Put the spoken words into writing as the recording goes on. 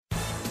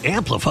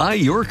Amplify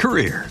your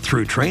career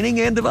through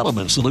training and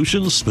development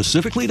solutions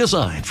specifically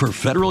designed for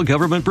federal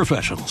government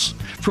professionals.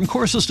 From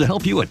courses to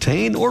help you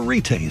attain or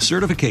retain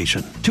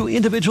certification, to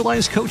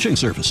individualized coaching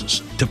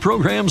services, to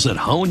programs that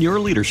hone your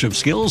leadership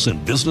skills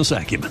and business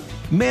acumen,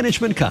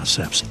 Management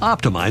Concepts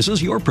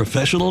optimizes your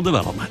professional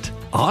development.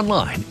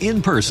 Online,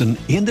 in person,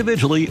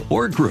 individually,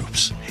 or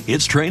groups,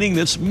 it's training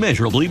that's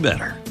measurably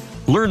better.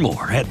 Learn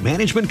more at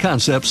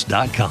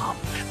managementconcepts.com.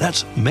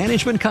 That's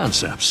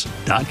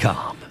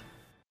managementconcepts.com.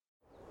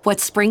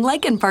 What's spring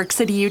like in Park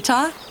City,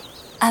 Utah?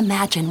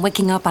 Imagine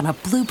waking up on a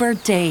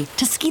bluebird day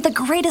to ski the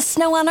greatest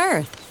snow on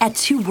Earth at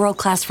 2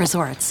 world-class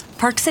resorts,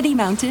 Park City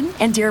Mountain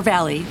and Deer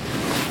Valley.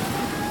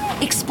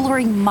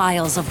 Exploring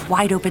miles of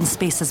wide-open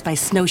spaces by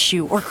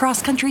snowshoe or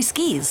cross-country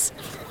skis.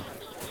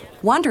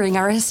 Wandering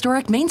our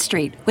historic Main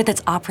Street with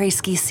its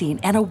après-ski scene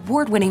and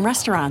award-winning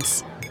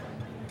restaurants.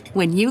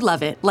 When you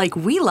love it like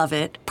we love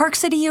it, Park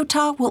City,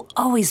 Utah will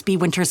always be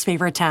winter's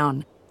favorite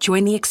town.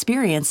 Join the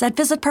experience at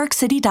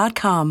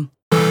visitparkcity.com.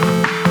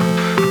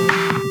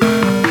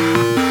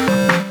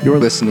 You're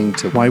listening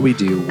to Why We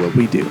Do What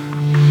We Do.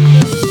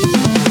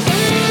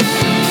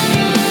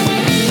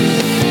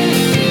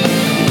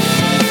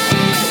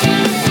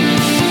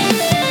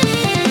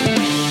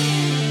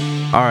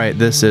 All right,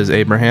 this is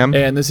Abraham.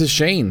 And this is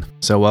Shane.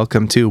 So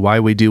welcome to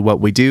Why We Do What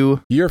We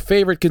Do, your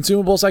favorite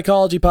consumable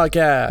psychology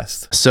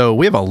podcast. So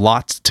we have a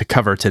lot to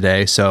cover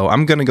today, so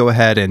I'm going to go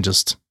ahead and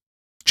just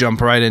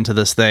jump right into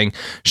this thing.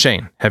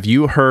 Shane, have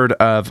you heard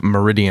of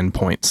meridian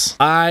points?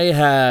 I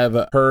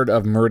have heard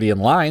of meridian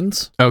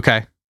lines.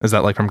 Okay. Is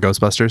that like from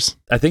Ghostbusters?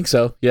 I think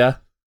so, yeah.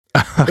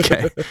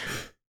 Okay.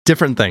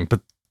 Different thing,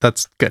 but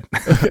that's good.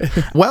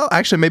 Well,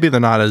 actually, maybe they're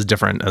not as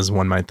different as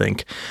one might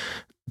think,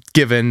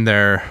 given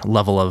their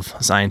level of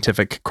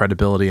scientific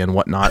credibility and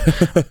whatnot.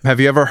 Have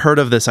you ever heard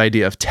of this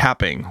idea of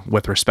tapping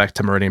with respect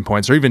to meridian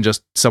points, or even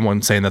just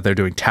someone saying that they're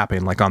doing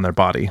tapping like on their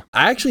body?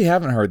 I actually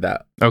haven't heard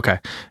that. Okay.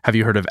 Have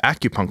you heard of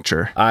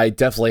acupuncture? I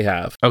definitely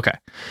have. Okay.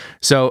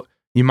 So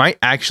you might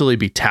actually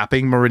be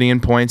tapping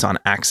meridian points on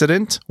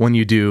accident when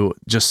you do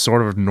just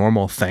sort of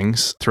normal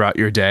things throughout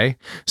your day.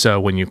 So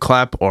when you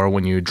clap or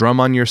when you drum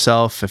on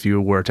yourself, if you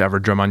were to ever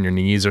drum on your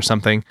knees or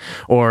something,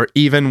 or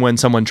even when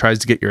someone tries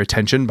to get your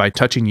attention by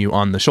touching you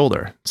on the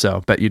shoulder.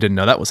 So bet you didn't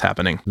know that was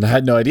happening. I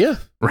had no idea.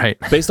 Right.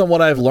 Based on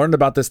what I've learned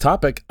about this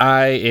topic,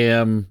 I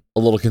am a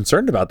little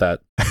concerned about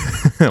that.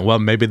 Well,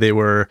 maybe they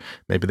were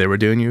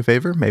doing you a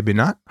favor, maybe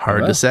not.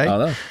 Hard to say. I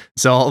don't know.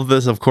 So all of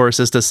this, of course,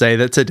 is to say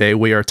that today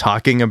we are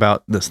talking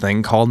about this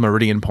thing called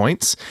meridian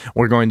points.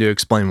 We're going to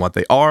explain what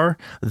they are,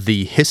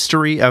 the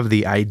history of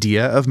the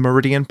idea of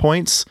meridian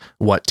points,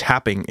 what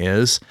tapping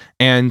is,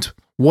 and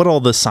what all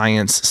the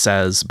science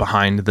says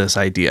behind this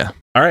idea.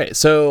 All right.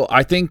 So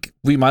I think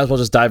we might as well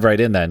just dive right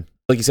in then.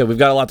 Like you said, we've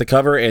got a lot to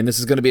cover, and this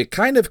is going to be a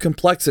kind of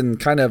complex and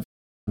kind of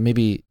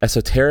maybe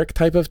esoteric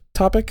type of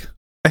topic.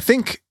 I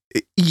think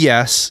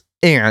yes,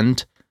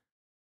 and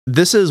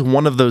this is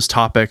one of those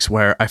topics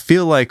where I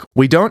feel like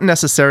we don't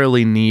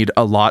necessarily need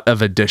a lot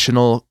of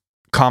additional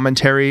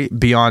commentary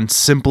beyond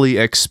simply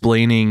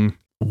explaining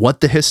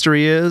what the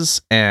history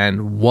is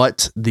and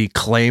what the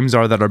claims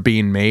are that are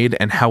being made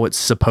and how it's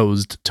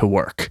supposed to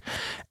work.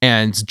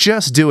 And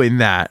just doing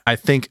that, I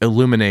think,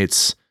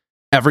 illuminates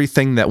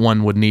everything that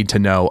one would need to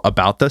know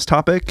about this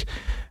topic.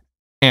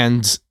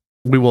 And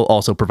we will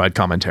also provide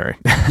commentary.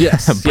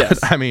 Yes, but, yes.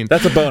 I mean,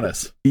 that's a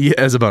bonus. Yeah,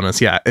 as a bonus,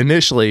 yeah.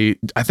 Initially,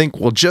 I think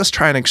we'll just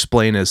try and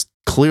explain as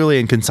clearly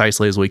and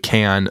concisely as we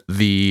can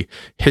the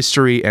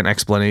history and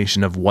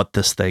explanation of what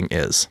this thing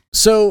is.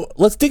 So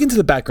let's dig into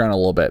the background a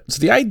little bit. So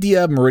the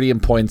idea of meridian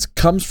points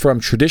comes from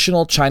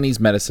traditional Chinese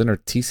medicine, or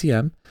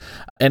TCM,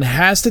 and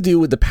has to do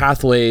with the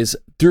pathways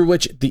through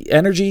which the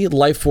energy,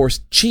 life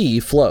force,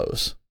 qi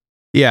flows.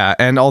 Yeah,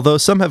 and although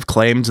some have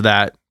claimed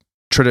that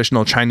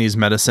traditional Chinese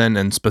medicine,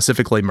 and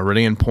specifically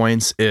meridian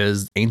points,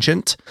 is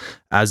ancient,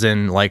 as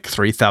in like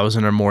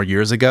 3,000 or more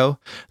years ago,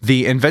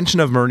 the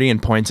invention of meridian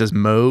points is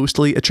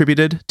mostly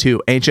attributed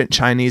to ancient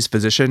Chinese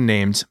physician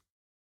named,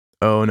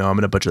 oh no, I'm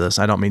going to butcher this,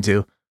 I don't mean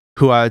to,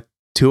 Hua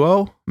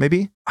Tuo,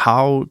 maybe?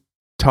 Hao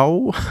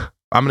To?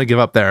 I'm going to give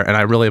up there, and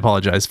I really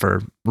apologize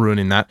for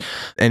ruining that.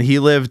 And he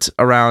lived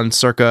around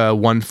circa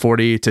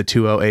 140 to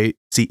 208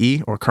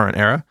 CE, or current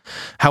era.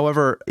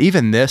 However,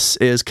 even this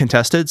is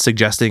contested,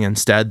 suggesting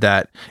instead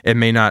that it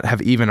may not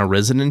have even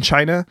arisen in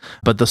China,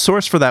 but the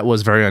source for that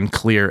was very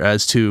unclear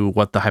as to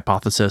what the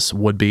hypothesis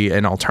would be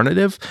an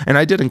alternative, and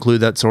I did include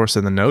that source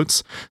in the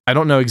notes. I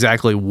don't know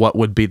exactly what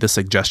would be the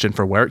suggestion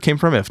for where it came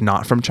from, if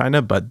not from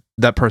China, but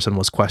that person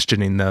was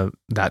questioning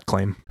that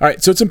claim. All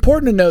right, so it's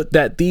important to note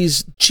that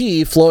these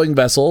qi flowing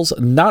vessels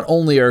not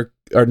only are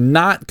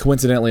not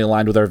coincidentally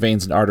aligned with our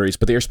veins and arteries,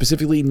 but they are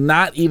specifically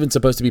not even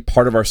supposed to be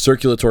part of our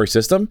circulatory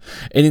system.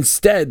 And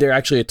instead, they're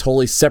actually a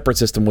totally separate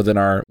system within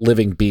our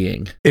living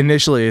being.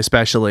 Initially,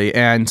 especially.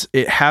 And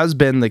it has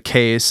been the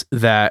case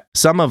that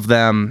some of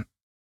them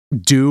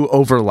do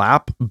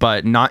overlap,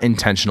 but not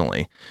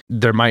intentionally.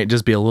 There might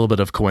just be a little bit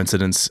of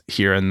coincidence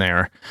here and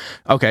there.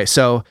 Okay,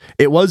 so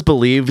it was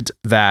believed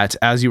that,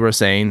 as you were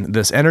saying,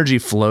 this energy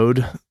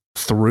flowed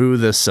through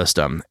this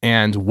system.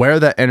 And where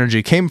that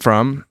energy came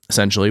from,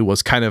 essentially,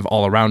 was kind of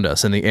all around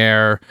us in the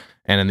air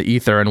and in the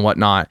ether and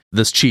whatnot,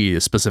 this chi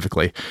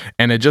specifically.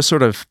 And it just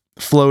sort of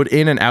flowed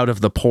in and out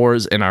of the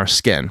pores in our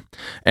skin.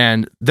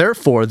 And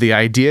therefore, the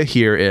idea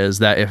here is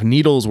that if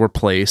needles were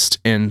placed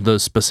in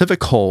those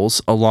specific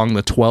holes along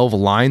the 12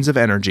 lines of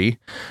energy,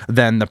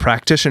 then the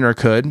practitioner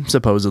could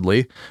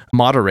supposedly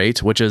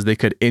moderate, which is they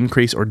could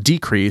increase or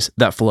decrease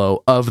that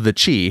flow of the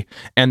chi,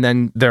 and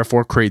then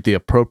therefore create the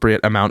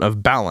appropriate amount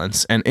of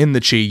balance. And in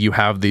the chi, you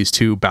have these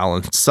two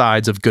balanced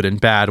sides of good and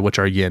bad, which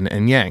are yin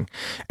and yang.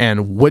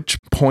 And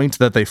which point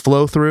that they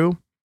flow through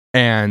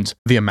and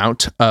the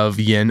amount of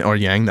yin or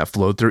yang that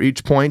flowed through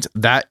each point,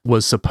 that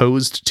was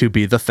supposed to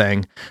be the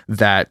thing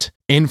that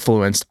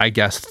influenced, I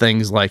guess,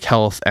 things like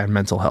health and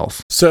mental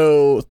health.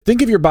 So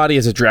think of your body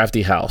as a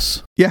drafty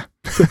house. Yeah.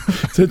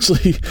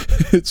 Essentially,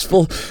 it's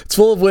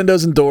full of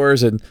windows and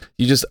doors, and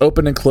you just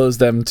open and close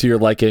them to your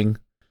liking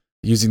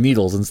using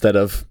needles instead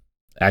of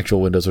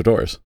actual windows or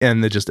doors.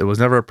 And it was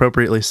never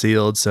appropriately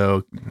sealed,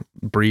 so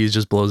breeze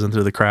just blows in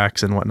through the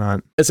cracks and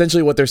whatnot.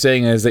 Essentially, what they're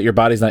saying is that your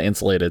body's not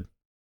insulated.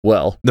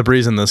 Well, the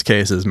breeze in this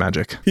case is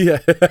magic. Yeah.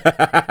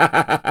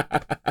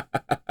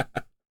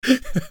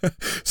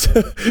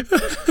 So,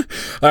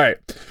 all right.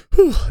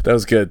 Whew, that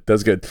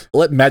was good.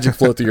 Let magic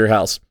flow through your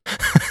house.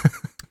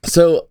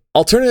 So,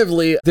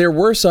 alternatively, there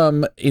were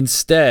some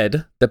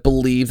instead that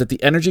believed that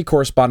the energy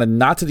corresponded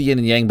not to the yin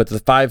and yang, but to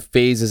the 5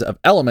 phases of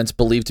elements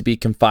believed to be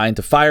confined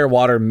to fire,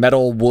 water,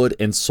 metal, wood,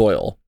 and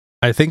soil.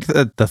 I think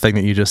that the thing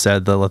that you just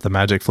said, let the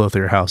magic flow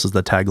through your house, is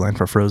the tagline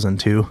for Frozen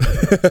 2.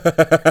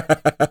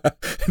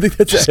 I think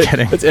that's just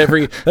kidding.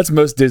 That's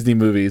most Disney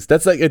movies.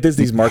 That's like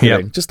Disney's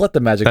marketing. Yep. Just let the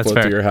magic flow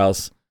through your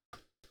house.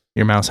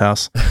 Your mouse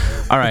house.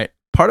 All right.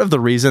 Part of the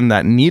reason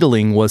that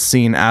needling was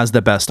seen as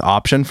the best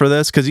option for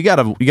this, because you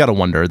gotta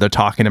wonder, they're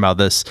talking about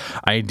this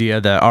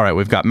idea that, all right,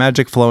 we've got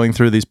magic flowing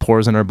through these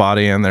pores in our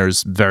body, and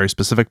there's very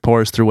specific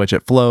pores through which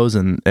it flows,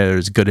 and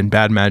there's good and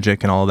bad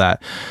magic and all of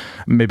that.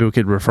 Maybe we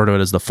could refer to it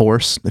as the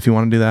Force, if you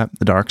want to do that,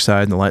 the dark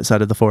side and the light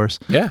side of the Force.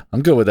 Yeah,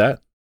 I'm good with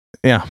that.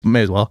 Yeah,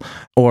 may as well.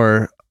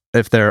 Or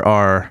if there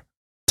are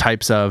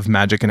types of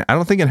magic, and I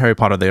don't think in Harry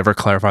Potter they ever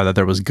clarify that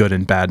there was good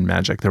and bad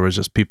magic. There was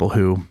just people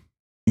who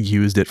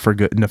used it for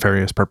good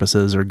nefarious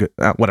purposes or good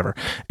whatever.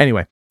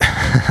 Anyway,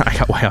 I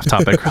got way off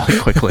topic really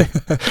quickly.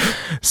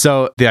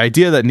 So the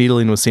idea that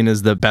needling was seen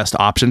as the best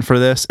option for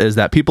this is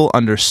that people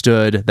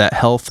understood that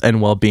health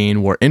and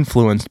well-being were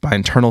influenced by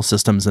internal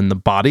systems in the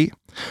body.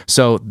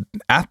 So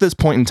at this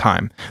point in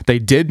time, they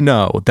did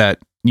know that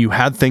you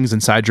had things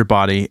inside your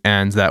body,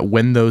 and that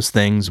when those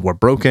things were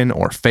broken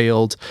or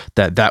failed,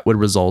 that would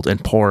result in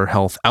poor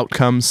health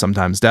outcomes,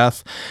 sometimes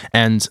death.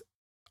 And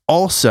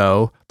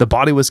also, the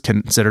body was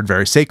considered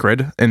very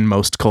sacred in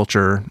most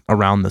culture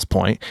around this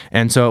point,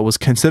 and so it was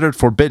considered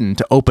forbidden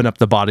to open up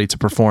the body to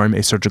perform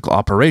a surgical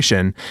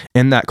operation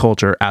in that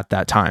culture at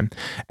that time.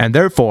 And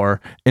therefore,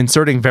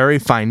 inserting very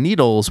fine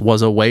needles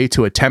was a way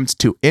to attempt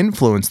to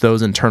influence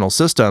those internal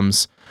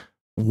systems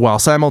while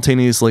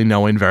simultaneously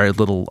knowing very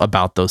little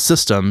about those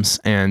systems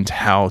and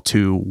how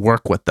to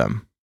work with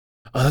them.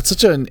 Oh, that's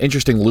such an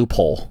interesting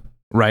loophole.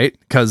 Right?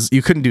 Because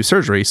you couldn't do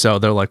surgery. So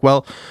they're like,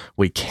 well,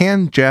 we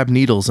can jab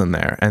needles in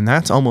there, and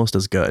that's almost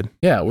as good.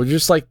 Yeah, we're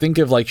just like, think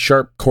of like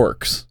sharp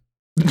corks.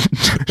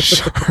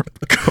 Sharp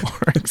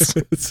corks.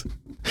 Just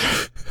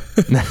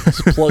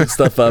plug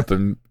stuff up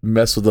and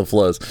mess with the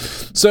flows.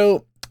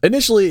 So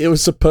initially, it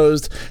was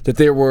supposed that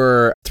there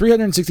were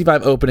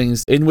 365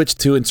 openings in which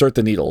to insert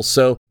the needles.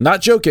 So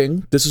not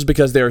joking, this was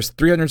because there's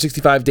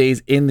 365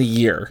 days in the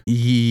year.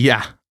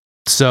 Yeah.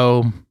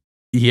 So,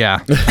 yeah.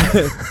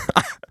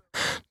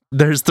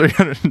 There's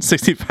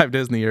 365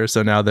 days in the year,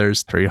 so now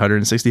there's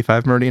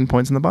 365 meridian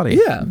points in the body.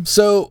 Yeah.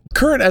 So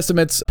current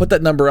estimates put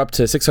that number up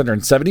to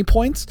 670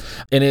 points,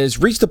 and it has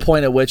reached a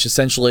point at which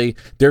essentially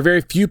there are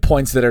very few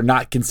points that are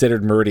not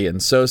considered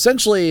meridians. So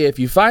essentially, if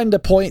you find a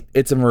point,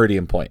 it's a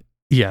meridian point.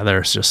 Yeah,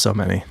 there's just so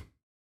many.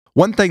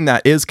 One thing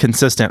that is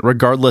consistent,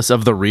 regardless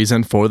of the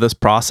reason for this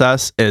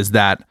process, is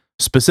that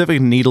specific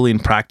needling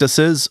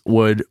practices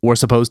were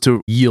supposed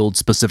to yield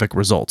specific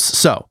results.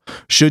 So,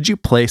 should you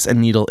place a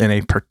needle in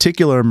a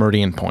particular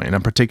meridian point, in a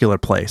particular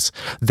place,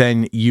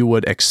 then you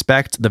would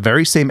expect the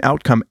very same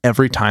outcome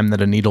every time that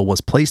a needle was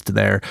placed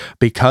there,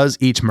 because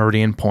each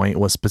meridian point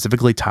was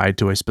specifically tied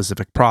to a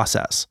specific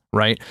process,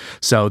 right?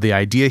 So, the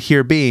idea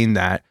here being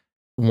that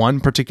one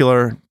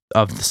particular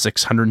of the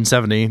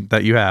 670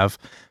 that you have,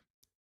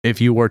 if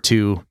you were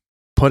to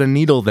put a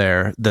needle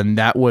there, then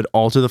that would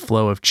alter the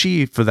flow of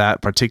chi for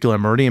that particular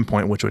meridian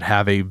point, which would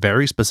have a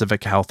very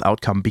specific health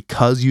outcome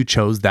because you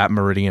chose that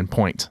meridian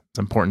point. It's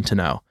important to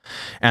know.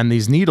 And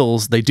these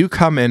needles, they do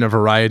come in a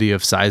variety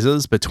of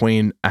sizes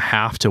between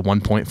 0.5 to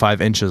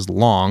 1.5 inches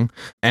long,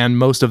 and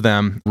most of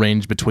them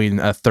range between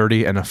a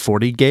 30 and a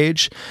 40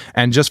 gauge.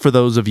 And just for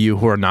those of you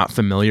who are not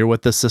familiar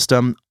with this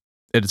system,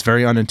 It's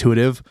very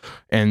unintuitive,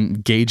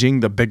 and gauging,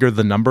 the bigger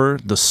the number,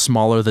 the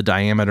smaller the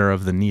diameter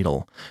of the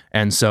needle.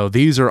 And so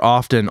these are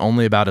often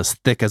only about as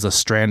thick as a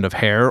strand of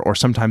hair, or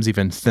sometimes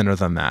even thinner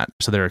than that.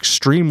 So they're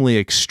extremely,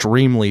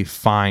 extremely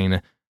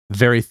fine,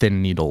 very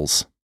thin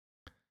needles.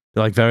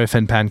 They're like very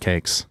thin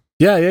pancakes.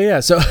 Yeah.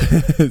 So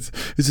it's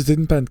a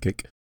thin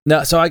pancake.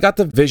 Now, so I got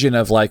the vision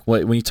of like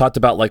when you talked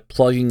about like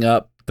plugging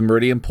up the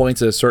meridian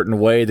points in a certain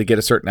way to get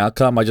a certain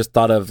outcome. I just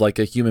thought of like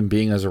a human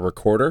being as a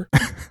recorder.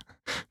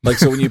 Like,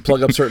 so when you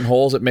plug up certain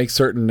holes, it makes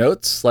certain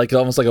notes, like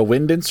almost like a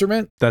wind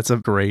instrument. That's a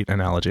great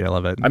analogy. I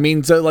love it. I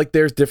mean, so like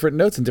there's different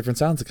notes and different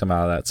sounds that come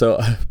out of that. So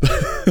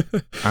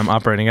I'm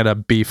operating at a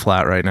B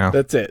flat right now.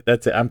 That's it.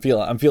 I'm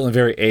feeling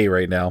very A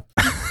right now.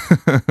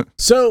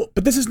 So,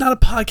 but this is not a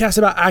podcast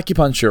about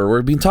acupuncture.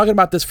 We've been talking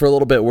about this for a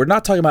little bit. We're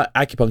not talking about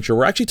acupuncture.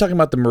 We're actually talking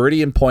about the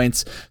meridian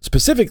points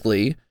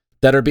specifically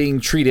that are being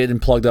treated and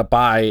plugged up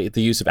by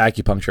the use of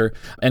acupuncture,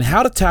 and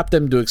how to tap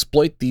them to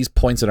exploit these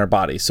points in our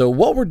body. So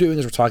what we're doing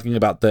is we're talking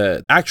about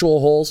the actual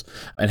holes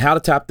and how to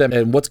tap them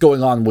and what's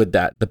going on with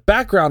that. The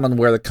background on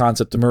where the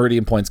concept of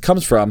meridian points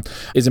comes from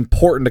is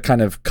important to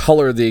kind of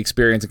color the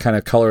experience and kind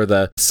of color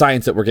the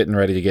science that we're getting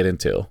ready to get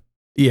into.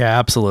 Yeah,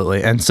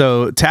 absolutely. And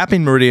so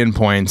tapping meridian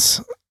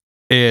points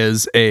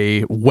is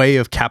a way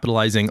of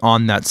capitalizing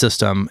on that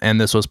system. And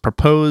this was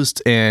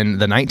proposed in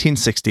the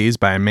 1960s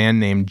by a man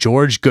named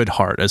George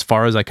Goodhart, as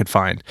far as I could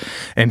find.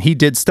 And he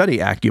did study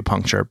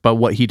acupuncture, but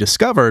what he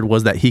discovered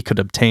was that he could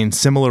obtain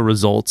similar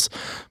results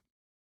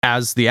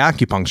as the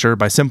acupuncture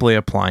by simply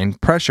applying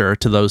pressure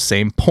to those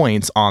same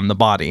points on the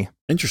body.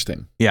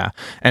 Interesting. Yeah.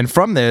 And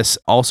from this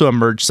also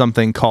emerged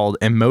something called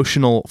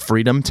emotional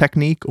freedom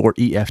technique, or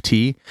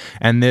EFT.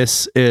 And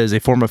this is a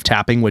form of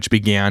tapping which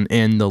began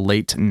in the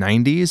late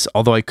 90s,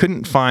 although I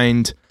couldn't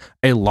find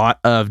a lot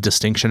of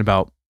distinction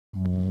about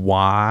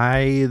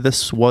why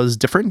this was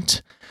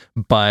different.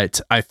 But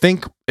I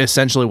think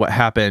essentially what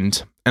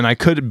happened, and I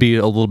could be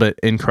a little bit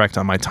incorrect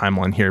on my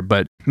timeline here,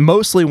 but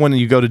mostly when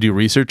you go to do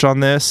research on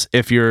this,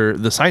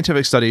 the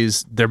scientific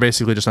studies, they're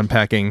basically just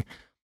unpacking,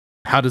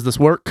 how does this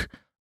work?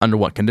 Under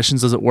what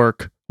conditions does it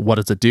work? What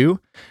does it do?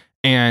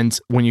 And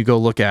when you go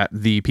look at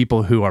the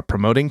people who are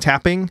promoting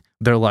tapping,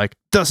 they're like,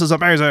 this is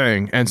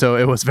amazing. And so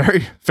it was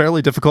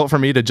fairly difficult for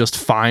me to just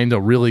find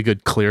a really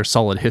good, clear,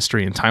 solid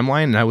history and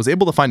timeline. And I was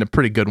able to find a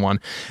pretty good one.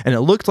 And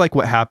it looked like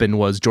what happened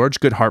was George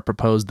Goodhart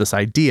proposed this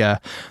idea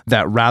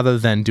that rather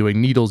than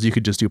doing needles, you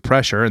could just do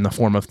pressure in the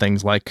form of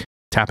things like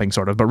tapping,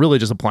 sort of, but really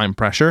just applying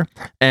pressure,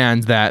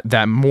 and that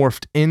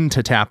morphed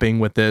into tapping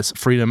with this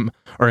freedom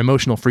or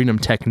emotional freedom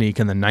technique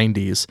in the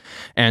 90s.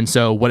 And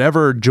so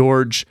whatever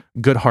George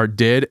Goodhart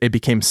did, it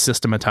became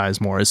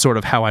systematized more, is sort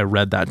of how I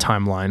read that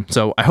timeline.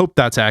 So I hope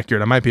that's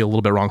accurate. I might be a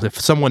little bit wrong. If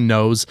someone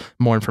knows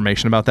more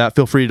information about that,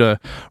 feel free to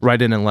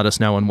write in and let us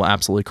know, and we'll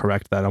absolutely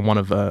correct that on one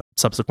of a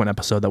subsequent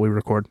episode that we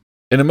record.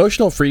 An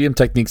emotional freedom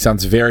technique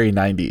sounds very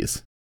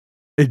 90s.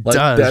 It like,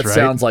 does, that right?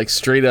 sounds like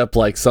straight up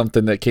like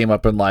something that came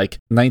up in like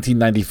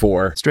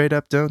 1994. Straight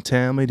up, don't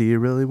tell me, do you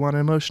really want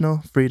an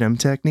emotional freedom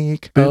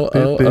technique?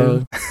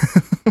 Oh.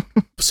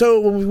 So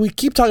when we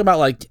keep talking about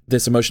like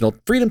this emotional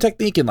freedom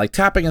technique and like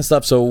tapping and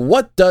stuff, so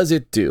what does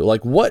it do?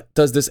 Like, what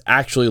does this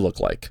actually look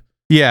like?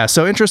 Yeah,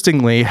 so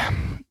interestingly,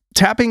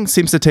 tapping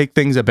seems to take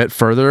things a bit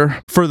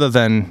further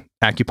than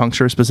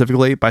acupuncture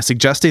specifically, by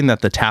suggesting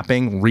that the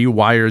tapping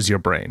rewires your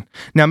brain.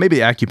 Now, maybe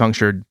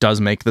acupuncture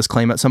does make this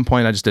claim at some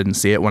point. I just didn't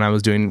see it when I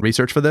was doing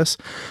research for this.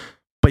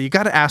 But you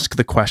got to ask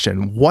the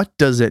question, what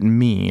does it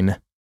mean?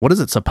 What is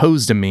it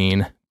supposed to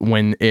mean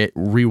when it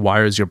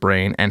rewires your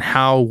brain, and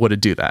how would it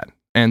do that?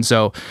 And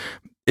so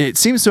it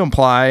seems to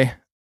imply,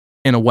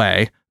 in a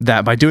way,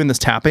 that by doing this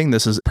tapping,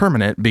 this is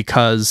permanent,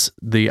 because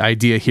the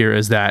idea here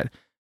is that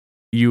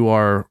you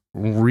are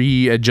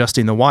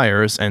readjusting the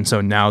wires, and so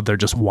now they're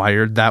just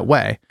wired that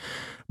way.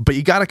 But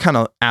you got to kind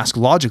of ask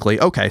logically,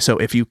 okay, so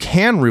if you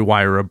can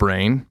rewire a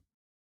brain,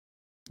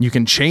 you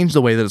can change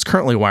the way that it's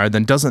currently wired,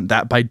 then doesn't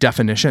that by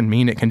definition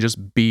mean it can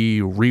just be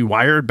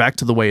rewired back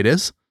to the way it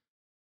is?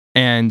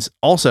 And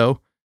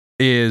also,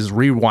 is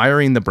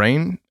rewiring the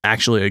brain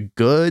actually a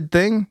good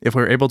thing if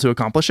we're able to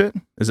accomplish it?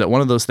 Is it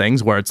one of those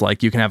things where it's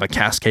like you can have a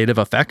cascade of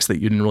effects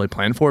that you didn't really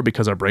plan for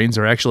because our brains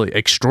are actually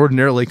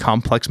extraordinarily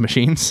complex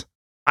machines?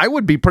 I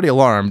would be pretty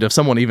alarmed if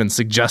someone even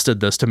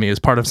suggested this to me as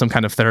part of some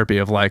kind of therapy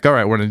of like, all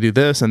right, we're going to do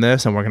this and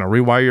this, and we're going to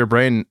rewire your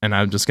brain. And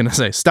I'm just going to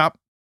say, stop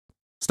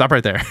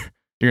right there.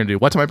 You're going to do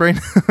what to my brain?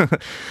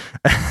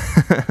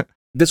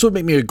 This would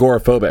make me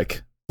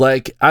agoraphobic.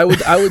 Like I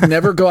would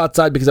never go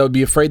outside because I would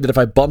be afraid that if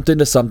I bumped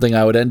into something,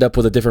 I would end up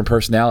with a different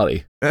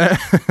personality.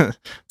 That's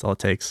all it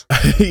takes.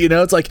 You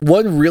know, it's like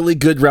one really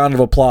good round of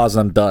applause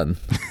and I'm done.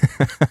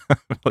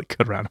 Really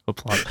good round of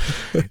applause.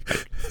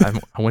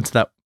 I went to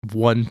that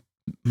one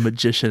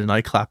magician and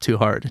I clapped too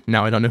hard.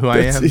 Now I don't know who I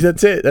am.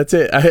 That's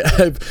it.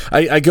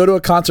 I go to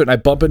a concert and I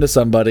bump into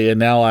somebody, and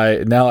now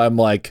I'm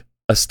like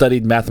a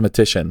studied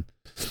mathematician.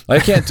 I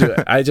can't do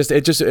it.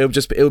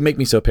 It would make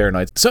me so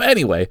paranoid. So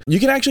anyway, you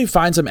can actually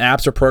find some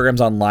apps or programs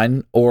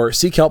online, or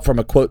seek help from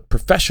a quote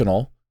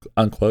professional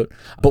unquote.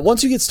 But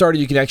once you get started,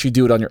 you can actually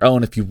do it on your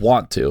own if you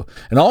want to.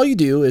 And all you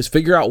do is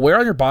figure out where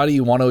on your body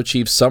you want to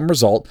achieve some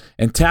result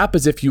and tap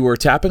as if you were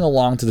tapping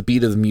along to the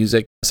beat of the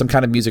music, some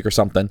kind of music or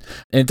something.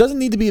 And it doesn't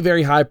need to be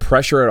very high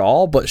pressure at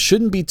all, but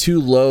shouldn't be too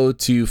low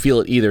to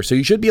feel it either. So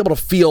you should be able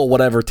to feel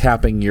whatever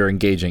tapping you're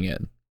engaging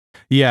in.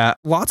 Yeah,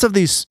 lots of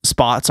these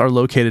spots are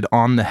located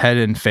on the head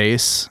and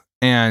face,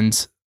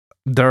 and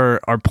there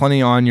are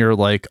plenty on your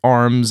like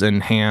arms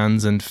and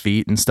hands and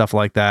feet and stuff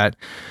like that.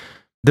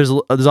 There's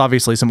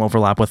obviously some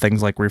overlap with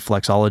things like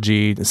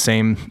reflexology, the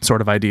same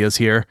sort of ideas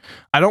here.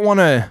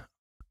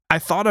 I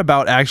thought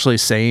about actually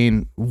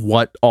saying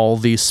what all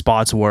these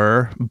spots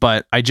were,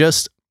 but I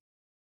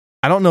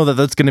don't know that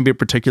that's going to be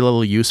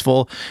particularly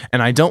useful,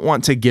 and I don't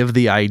want to give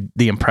the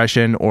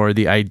impression or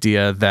the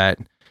idea that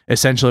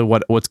essentially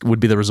what would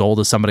be the result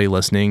of somebody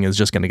listening is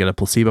just going to get a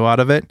placebo out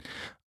of it.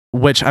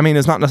 Which, I mean,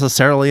 is not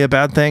necessarily a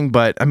bad thing,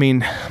 but I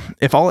mean,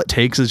 if all it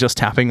takes is just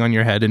tapping on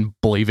your head and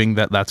believing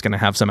that that's going to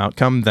have some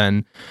outcome,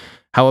 then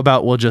how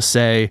about we'll just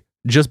say,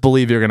 just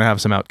believe you're going to have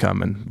some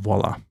outcome, and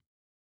voila.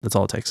 That's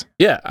all it takes.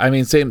 Yeah, I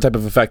mean, same type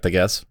of effect, I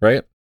guess,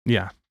 right?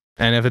 Yeah.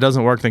 And if it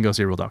doesn't work, then go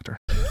see a real doctor.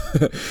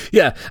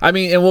 Yeah, I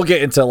mean, and we'll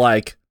get into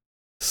like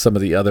some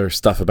of the other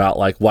stuff about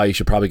like why you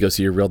should probably go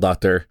see your real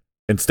doctor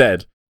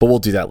instead. But we'll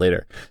do that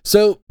later.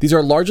 So these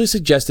are largely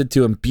suggested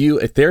to imbue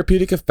a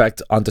therapeutic effect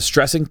on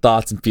distressing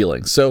thoughts and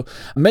feelings. So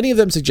many of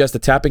them suggest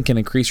that tapping can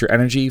increase your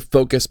energy,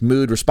 focus,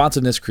 mood,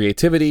 responsiveness,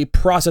 creativity,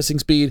 processing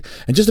speed,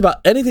 and just about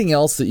anything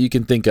else that you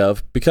can think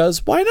of,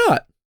 because why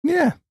not?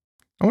 Yeah.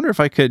 I wonder if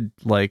I could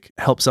like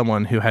help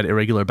someone who had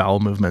irregular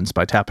bowel movements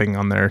by tapping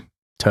on their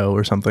toe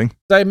or something.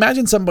 I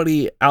imagine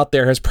somebody out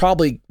there has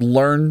probably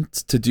learned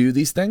to do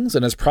these things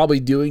and is probably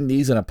doing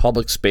these in a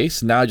public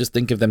space. Now I just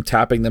think of them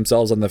tapping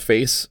themselves on the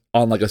face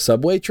on like a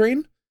subway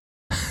train.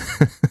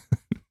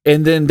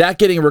 And then that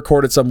getting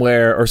recorded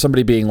somewhere, or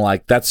somebody being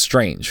like, that's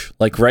strange.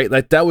 Like, right?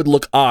 Like that would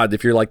look odd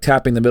if you're like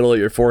tapping the middle of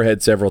your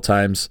forehead several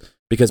times,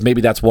 because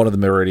maybe that's one of the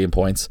meridian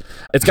points.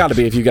 It's got to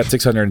be if you got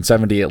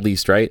 670 at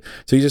least, right?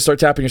 So you just start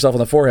tapping yourself on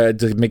the forehead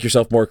to make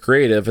yourself more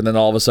creative, and then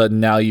all of a sudden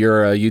now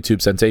you're a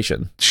YouTube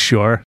sensation.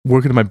 Sure.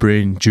 Working on my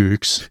brain,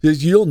 jerks.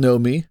 You don't know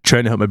me.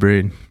 Trying to help my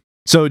brain.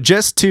 So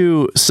just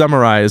to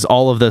summarize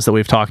all of this that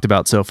we've talked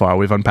about so far,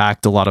 we've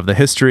unpacked a lot of the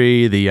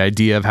history, the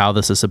idea of how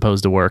this is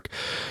supposed to work.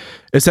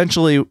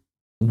 Essentially,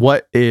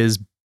 what is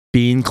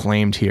being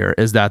claimed here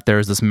is that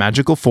there's this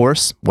magical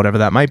force, whatever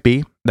that might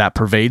be, that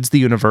pervades the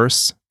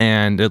universe,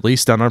 and at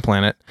least on our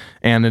planet,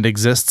 and it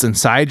exists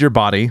inside your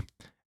body,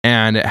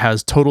 and it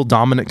has total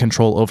dominant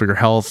control over your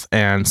health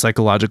and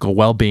psychological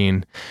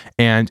well-being,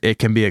 and it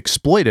can be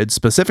exploited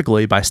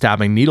specifically by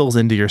stabbing needles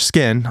into your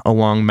skin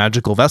along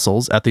magical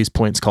vessels at these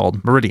points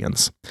called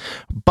meridians.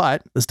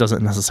 But this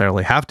doesn't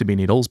necessarily have to be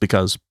needles,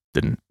 because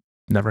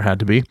never had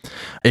to be.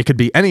 It could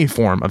be any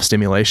form of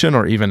stimulation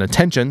or even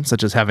attention,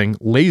 such as having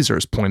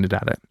lasers pointed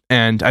at it.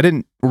 And I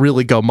didn't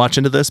really go much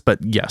into this, but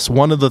yes,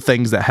 one of the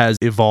things that has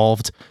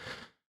evolved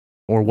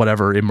or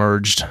whatever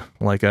emerged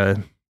like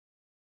a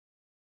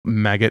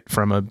maggot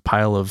from a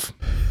pile of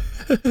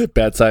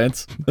bad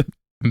science.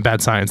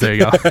 Bad science, there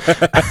you go.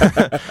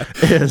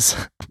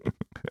 Is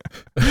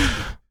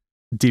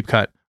deep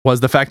cut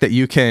was the fact that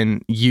you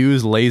can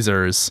use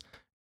lasers.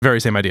 Very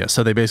same idea.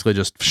 So they basically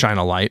just shine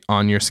a light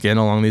on your skin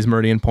along these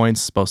meridian points,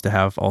 supposed to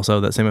have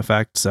also that same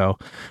effect. So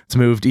it's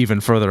moved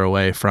even further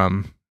away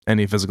from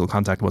any physical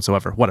contact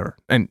whatsoever, whatever.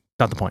 And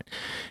not the point.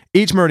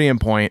 Each meridian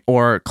point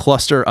or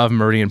cluster of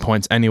meridian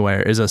points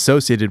anywhere is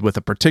associated with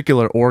a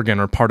particular organ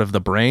or part of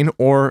the brain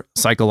or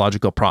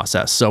psychological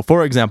process. So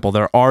for example,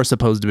 there are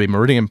supposed to be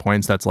meridian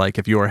points that's like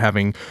if you are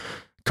having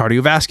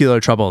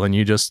cardiovascular trouble, then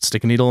you just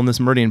stick a needle in this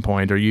meridian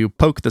point, or you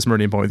poke this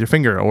meridian point with your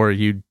finger, or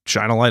you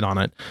shine a light on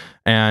it,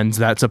 and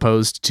that's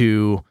supposed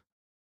to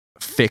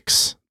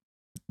fix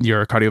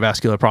your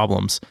cardiovascular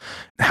problems.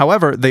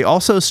 However, they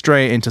also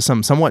stray into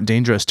some somewhat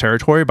dangerous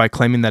territory by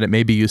claiming that it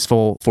may be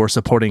useful for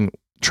supporting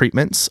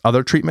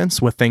other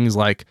treatments with things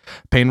like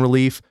pain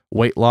relief,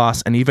 weight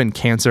loss, and even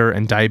cancer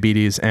and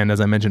diabetes, and as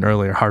I mentioned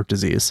earlier, heart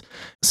disease.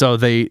 So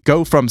they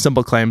go from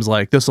simple claims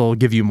like this will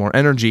give you more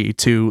energy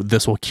to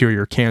this will cure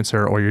your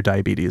cancer or your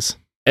diabetes.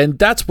 And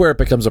that's where it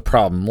becomes a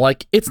problem.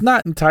 Like, it's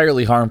not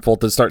entirely harmful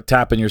to start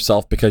tapping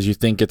yourself because you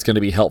think it's going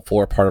to be helpful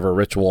or part of a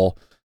ritual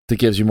that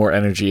gives you more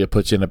energy. It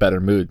puts you in a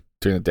better mood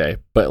during the day.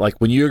 But like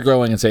when you're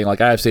going and saying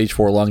like, I have stage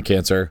 4 lung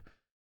cancer,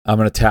 I'm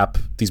going to tap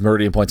these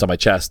meridian points on my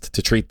chest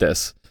to treat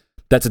this.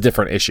 That's a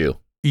different issue.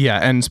 Yeah,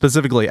 and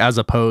specifically as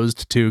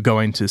opposed to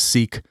going to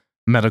seek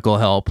medical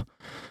help.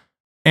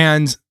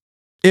 And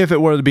if it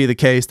were to be the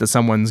case that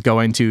someone's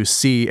going to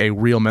see a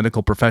real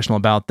medical professional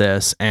about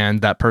this,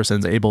 and that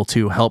person's able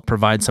to help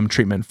provide some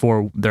treatment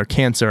for their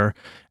cancer,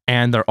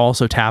 and they're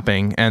also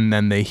tapping, and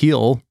then they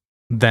heal,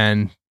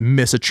 then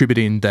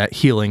misattributing that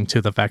healing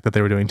to the fact that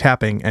they were doing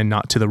tapping and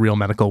not to the real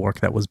medical work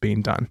that was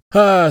being done.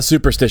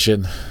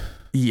 Superstition.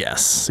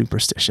 Yes,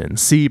 superstition.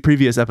 See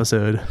previous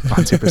episode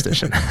on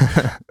superstition.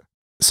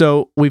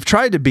 So we've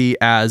tried to be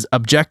as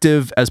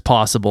objective as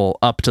possible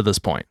up to this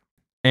point.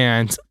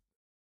 And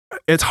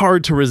it's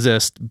hard to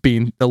resist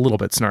being a little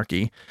bit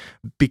snarky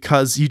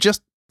because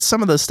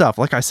some of the stuff,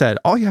 like I said,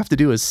 all you have to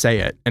do is say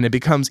it and it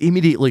becomes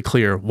immediately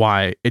clear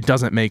why it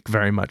doesn't make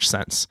very much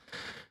sense,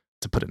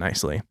 to put it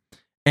nicely.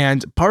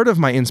 And part of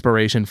my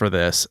inspiration for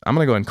this, I'm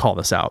going to go ahead and call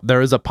this out.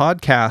 There is a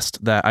podcast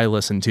that I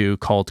listen to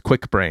called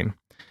Quick Brain,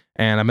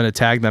 and I'm going to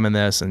tag them in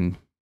this. And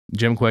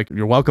Jim Quick,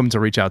 you're welcome to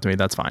reach out to me.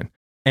 That's fine.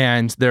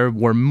 And there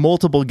were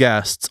multiple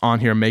guests on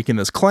here making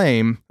this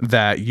claim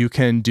that you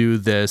can do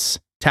this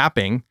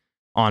tapping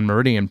on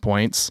meridian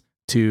points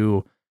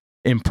to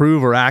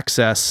improve or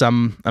access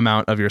some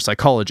amount of your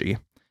psychology.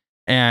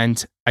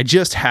 And I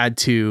just had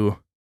to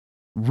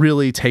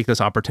really take this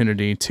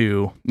opportunity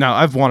to, now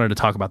I've wanted to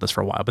talk about this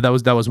for a while, but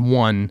that was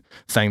one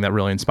thing that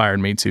really inspired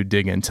me to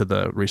dig into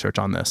the research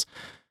on this.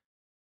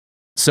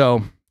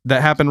 So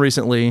that happened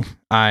recently.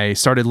 I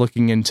started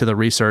looking into the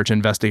research,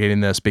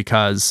 investigating this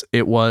because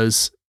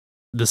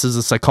this is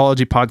a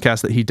psychology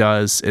podcast that he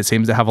does. It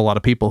seems to have a lot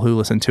of people who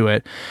listen to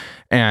it.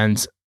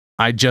 And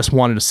I just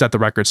wanted to set the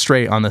record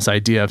straight on this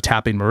idea of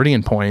tapping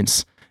meridian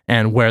points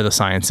and where the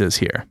science is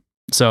here.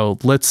 So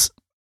let's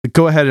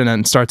go ahead and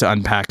then start to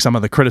unpack some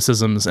of the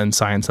criticisms and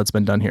science that's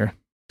been done here.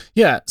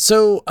 Yeah.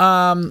 So,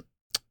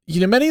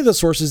 many of the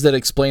sources that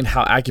explained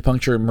how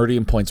acupuncture and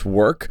meridian points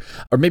work,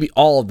 or maybe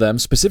all of them,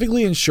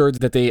 specifically ensured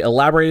that they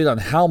elaborated on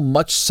how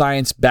much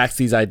science backs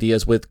these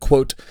ideas with,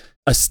 quote,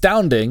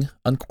 astounding,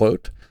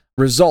 unquote,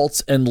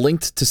 results and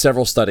linked to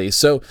several studies.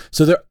 So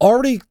they're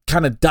already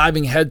kind of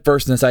diving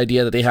headfirst in this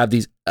idea that they have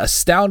these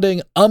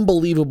astounding,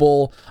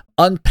 unbelievable,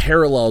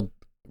 unparalleled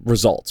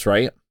results,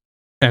 right?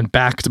 And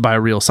backed by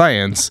real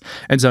science.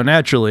 And so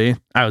naturally,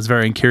 I was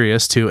very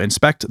curious to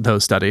inspect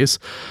those studies.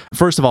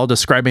 First of all,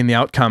 describing the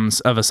outcomes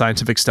of a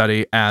scientific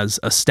study as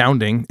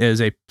astounding is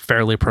a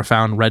fairly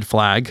profound red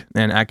flag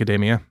in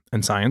academia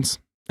and science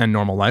and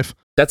normal life.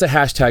 That's a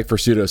hashtag for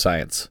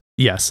pseudoscience.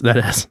 Yes, that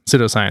is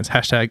pseudoscience.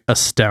 Hashtag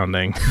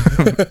astounding.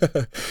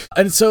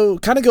 And so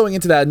kind of going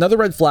into that, another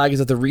red flag is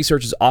that the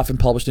research is often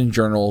published in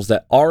journals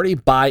that already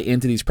buy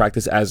into these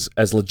practices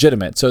as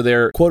legitimate. So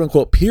their quote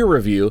unquote peer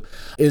review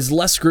is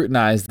less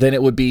scrutinized than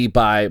it would be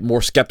by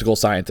more skeptical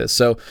scientists.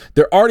 So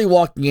they're already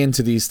walking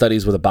into these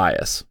studies with a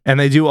bias. And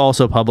they do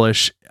also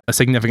publish a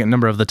significant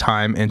number of the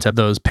time into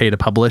those pay to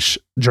publish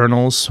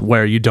journals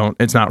where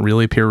it's not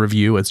really peer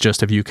review. It's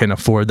just if you can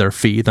afford their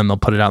fee, then they'll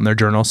put it out in their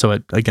journal. So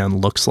it, again,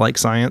 looks like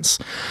science.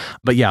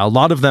 But yeah, a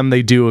lot of them,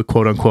 they do a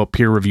quote unquote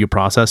peer review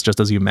process, just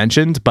as you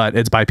mentioned, but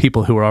it's by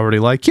people who are already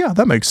like, yeah,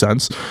 that makes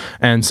sense.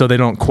 And so they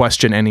don't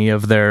question any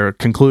of their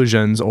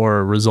conclusions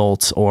or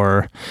results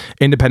or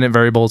independent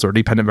variables or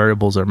dependent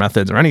variables or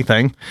methods or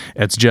anything.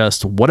 It's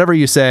just whatever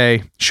you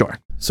say, sure.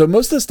 So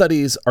most of the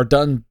studies are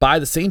done by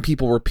the same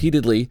people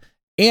repeatedly,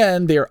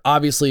 and they're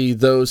obviously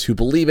those who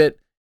believe it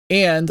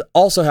and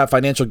also have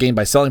financial gain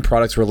by selling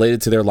products related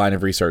to their line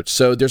of research.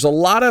 So there's a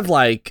lot of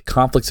like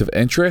conflicts of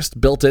interest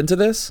built into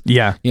this.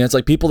 Yeah. It's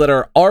like people that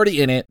are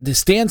already in it, they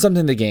stand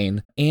something to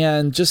gain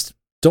and just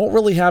don't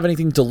really have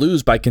anything to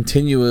lose by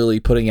continually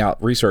putting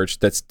out research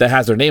that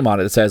has their name on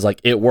it that says like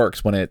it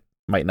works when it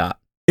might not.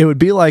 It would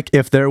be like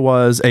if there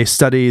was a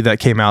study that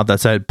came out that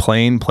said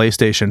playing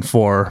PlayStation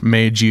 4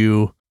 made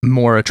you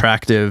more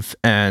attractive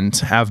and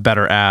have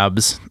better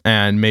abs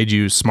and made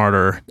you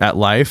smarter at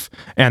life.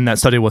 And that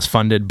study was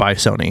funded by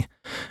Sony.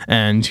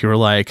 And you were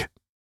like,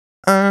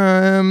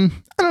 I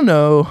don't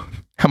know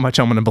how much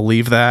I'm going to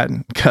believe that,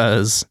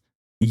 because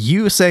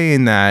you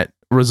saying that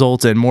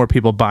results in more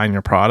people buying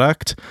your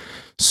product.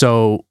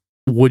 So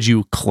would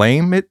you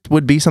claim it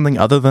would be something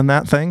other than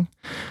that thing?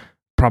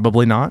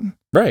 Probably not.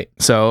 Right.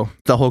 So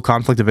the whole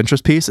conflict of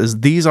interest piece is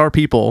these are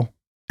people,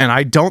 and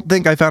I don't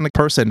think I found a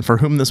person for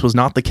whom this was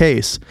not the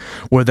case,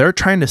 where they're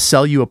trying to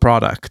sell you a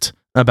product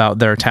about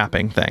their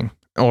tapping thing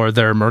or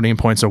their meridian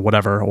points or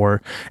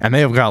whatever, and they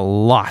have got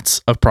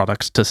lots of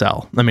products to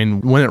sell. I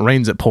mean, when it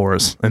rains, it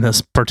pours in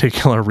this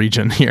particular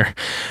region here.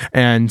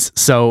 And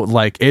so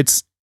like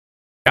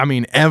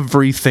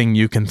everything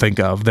you can think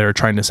of, they're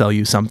trying to sell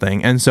you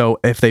something. And so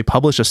if they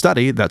publish a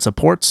study that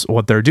supports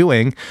what they're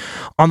doing,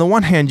 on the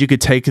one hand, you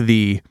could take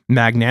the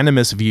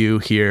magnanimous view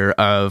here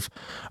of,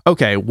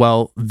 okay,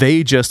 well,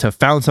 they just have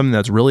found something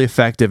that's really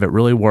effective, it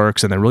really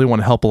works, and they really want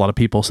to help a lot of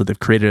people. So they've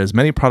created as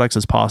many products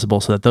as possible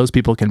so that those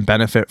people can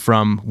benefit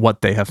from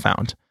what they have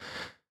found.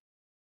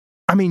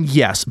 I mean,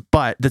 yes,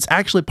 but that's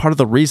actually part of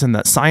the reason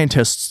that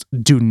scientists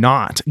do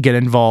not get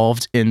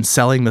involved in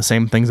selling the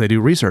same things they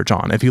do research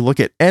on. If you look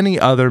at any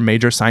other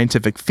major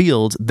scientific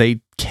field,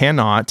 they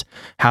cannot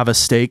have a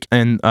stake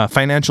in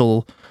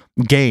financial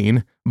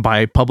gain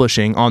by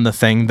publishing on the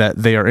thing that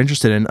they are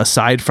interested in,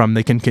 aside from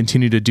they can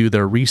continue to do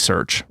their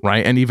research,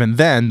 right? And even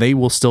then, they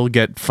will still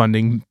get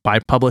funding by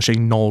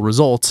publishing null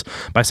results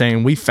by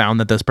saying, we found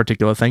that this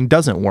particular thing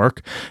doesn't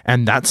work,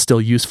 and that's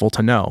still useful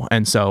to know.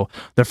 And so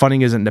their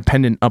funding isn't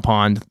dependent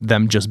upon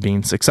them just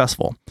being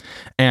successful.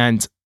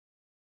 And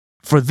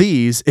for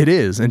these, it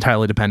is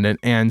entirely dependent.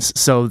 And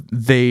so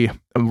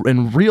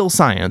in real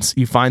science,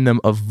 you find them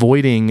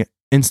avoiding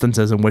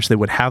instances in which they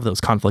would have those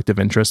conflict of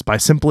interest by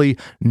simply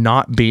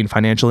not being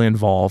financially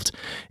involved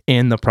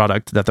in the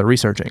product that they're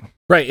researching.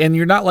 Right, and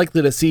you're not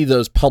likely to see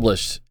those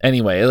published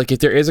anyway. Like if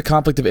there is a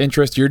conflict of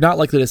interest, you're not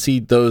likely to see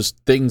those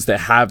things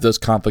that have those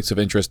conflicts of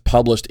interest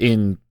published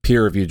in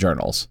peer-reviewed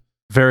journals.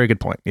 Very good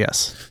point,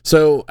 yes.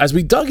 So as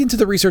we dug into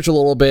the research a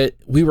little bit,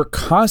 we were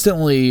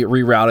constantly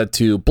rerouted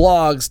to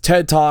blogs,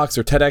 TED Talks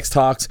or TEDx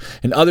Talks,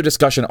 and other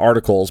discussion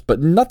articles,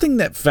 but nothing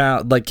that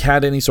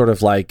had any sort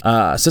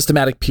of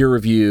systematic peer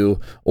review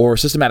or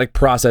systematic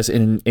process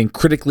in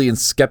critically and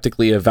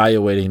skeptically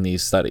evaluating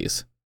these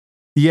studies.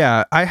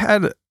 Yeah,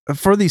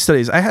 for these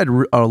studies, I had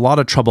a lot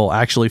of trouble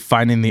actually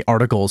finding the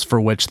articles for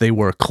which they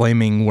were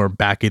claiming were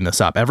backing this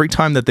up. Every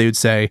time that they would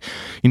say,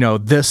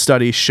 this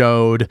study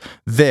showed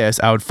this,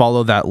 I would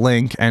follow that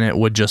link and it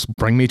would just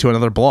bring me to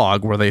another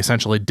blog where they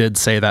essentially did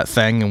say that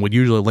thing and would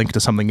usually link to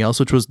something else,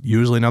 which was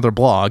usually another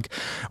blog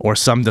or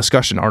some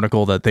discussion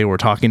article that they were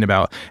talking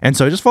about. And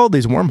so I just followed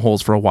these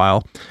wormholes for a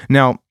while.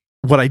 Now,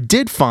 what I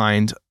did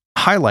find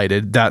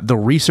highlighted that the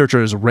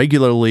researchers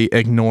regularly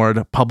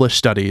ignored published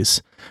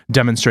studies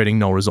demonstrating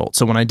no results.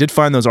 So when I did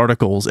find those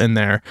articles in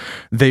there,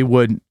 they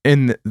would,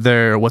 in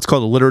their what's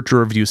called a literature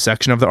review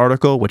section of the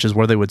article, which is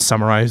where they would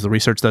summarize the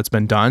research that's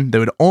been done, they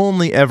would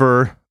only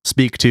ever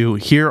speak to,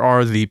 here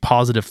are the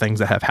positive things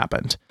that have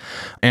happened.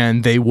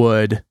 And they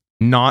would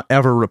not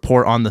ever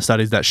report on the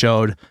studies that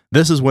showed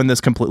this is when this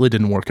completely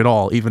didn't work at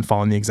all, even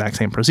following the exact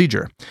same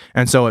procedure.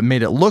 And so it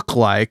made it look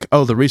like,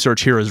 oh, the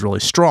research here is really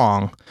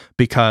strong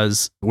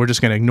because we're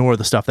just going to ignore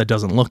the stuff that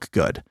doesn't look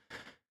good.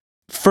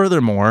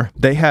 Furthermore,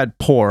 they had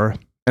poor,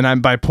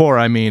 and by poor,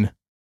 I mean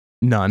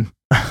none,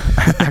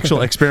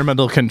 actual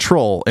experimental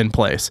control in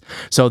place.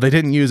 So they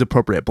didn't use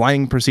appropriate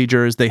blinding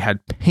procedures. They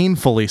had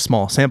painfully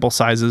small sample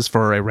sizes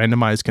for a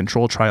randomized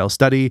control trial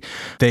study.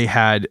 They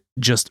had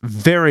just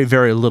very,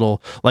 very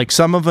little, like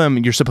some of them,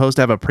 you're supposed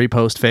to have a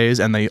pre-post phase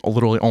and they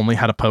literally only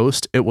had a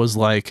post. It was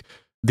like,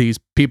 these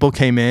people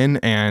came in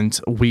and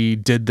we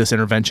did this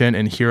intervention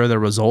and here are the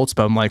results.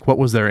 But I'm like, what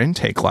was their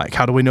intake like?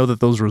 How do we know that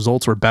those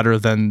results were better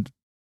than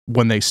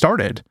when they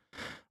started?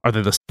 Are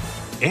they the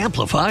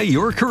Amplify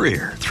your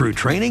career through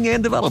training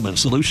and development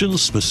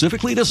solutions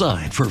specifically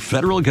designed for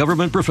federal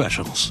government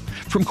professionals.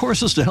 From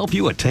courses to help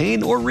you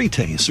attain or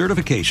retain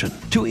certification,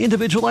 to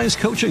individualized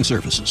coaching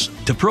services,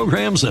 to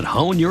programs that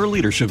hone your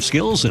leadership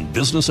skills and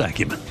business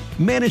acumen,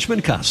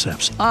 Management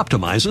Concepts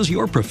optimizes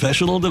your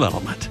professional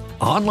development.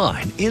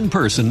 Online, in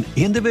person,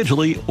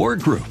 individually, or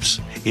groups,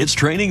 it's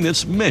training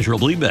that's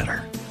measurably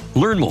better.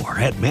 Learn more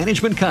at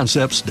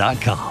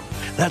managementconcepts.com.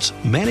 That's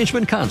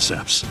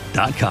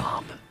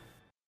managementconcepts.com.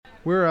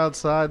 We're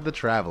outside the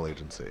Travel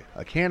Agency,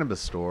 a cannabis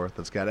store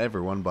that's got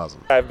everyone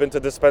buzzing. I've been to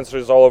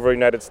dispensaries all over the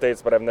United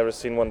States, but I've never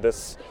seen one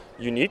this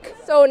unique.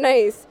 So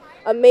nice.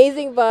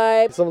 Amazing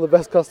vibe. Some of the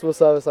best customer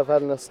service I've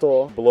had in a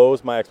store.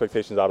 Blows my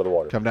expectations out of the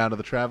water. Come down to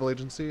the Travel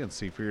Agency and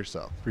see for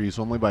yourself. For use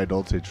only by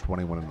adults age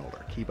 21 and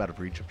older. Keep out of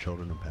reach of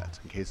children and pets.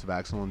 In case of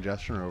accidental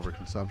ingestion or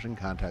overconsumption,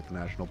 contact the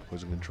National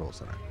Poison Control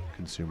Center.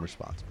 Consume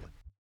responsibly.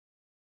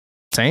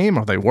 same?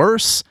 Are they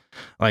worse?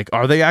 Like,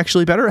 are they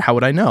actually better? How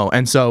would I know?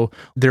 And so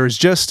there's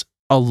just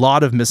a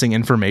lot of missing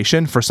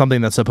information for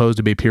something that's supposed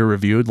to be peer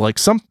reviewed. Like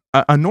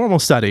a normal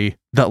study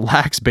that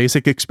lacks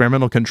basic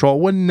experimental control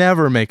would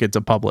never make it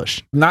to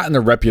publish. Not in a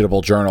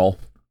reputable journal,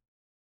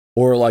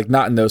 or like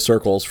not in those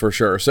circles for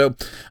sure. So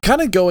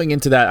kind of going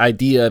into that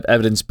idea of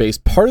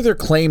evidence-based, part of their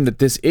claim that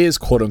this is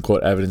quote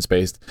unquote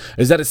evidence-based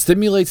is that it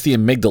stimulates the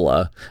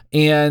amygdala.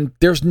 And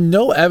there's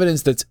no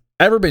evidence that's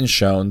ever been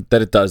shown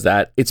that it does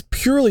that. It's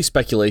purely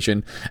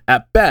speculation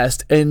at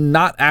best and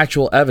not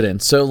actual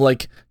evidence. So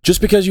like, just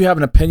because you have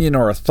an opinion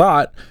or a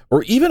thought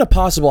or even a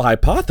possible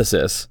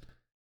hypothesis,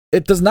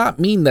 it does not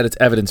mean that it's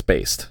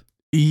evidence-based.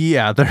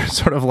 Yeah, they're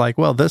sort of like,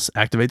 well, this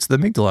activates the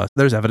amygdala.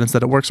 There's evidence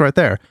that it works right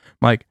there. I'm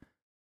like,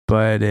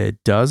 but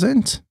it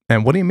doesn't?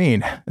 And what do you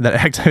mean that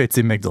it activates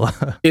the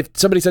amygdala? If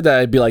somebody said that,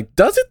 I'd be like,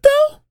 does it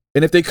though?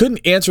 And if they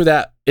couldn't answer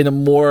that in a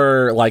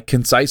more like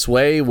concise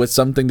way with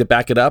something to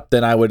back it up,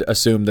 then I would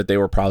assume that they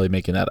were probably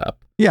making that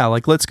up. Yeah,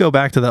 like let's go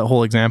back to that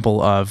whole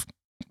example of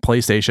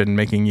PlayStation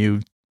making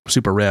you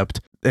super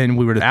ripped. And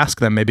we were to ask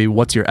them maybe,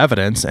 what's your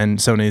evidence? And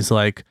Sony's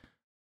like,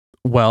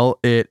 well,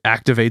 it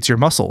activates your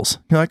muscles.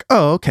 You're like,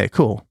 oh, okay,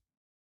 cool.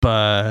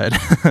 But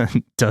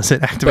does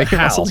it activate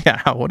your muscles?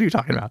 Yeah, what are you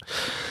talking about?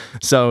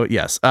 So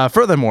yes,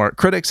 furthermore,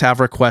 critics have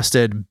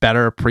requested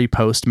better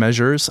pre-post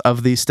measures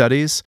of these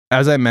studies.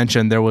 As I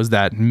mentioned, there was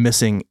that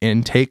missing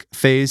intake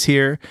phase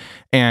here.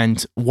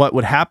 And what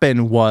would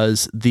happen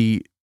was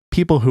the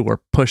people who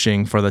were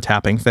pushing for the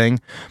tapping thing,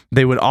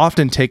 they would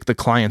often take the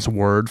client's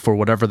word for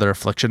whatever their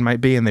affliction might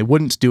be, and they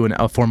wouldn't do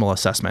a formal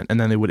assessment, and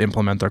then they would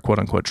implement their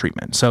quote-unquote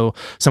treatment. So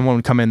someone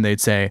would come in,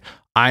 they'd say,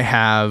 I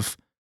have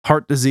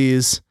heart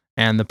disease,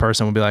 and the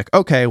person would be like,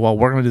 okay, well,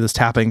 we're going to do this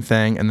tapping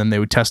thing, and then they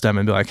would test them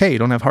and be like, hey, you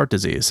don't have heart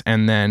disease.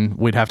 And then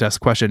we'd have to ask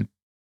the question,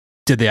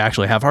 did they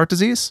actually have heart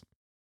disease?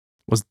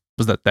 Was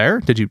that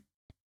there?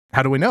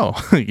 How do we know?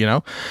 You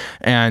know?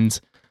 And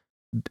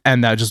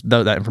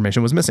that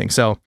information was missing.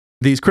 So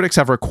these critics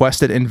have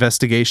requested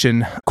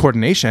investigation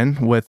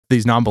coordination with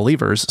these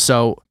non-believers.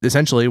 So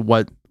essentially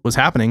what was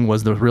happening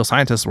was the real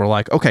scientists were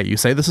like, okay, you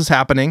say this is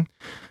happening.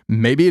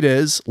 Maybe it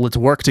is. Let's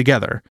work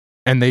together.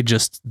 And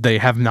they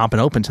have not been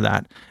open to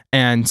that.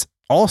 And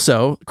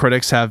also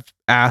critics have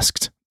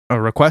asked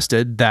or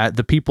requested that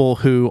the people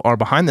who are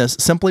behind this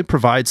simply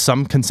provide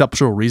some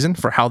conceptual reason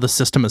for how the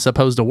system is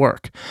supposed to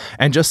work.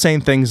 And just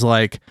saying things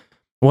like,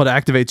 well, it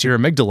activates your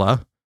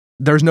amygdala,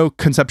 there's no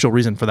conceptual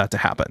reason for that to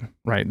happen,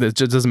 right? It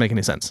just doesn't make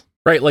any sense.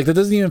 Right, like that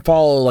doesn't even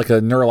follow like a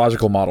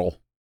neurological model.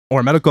 Or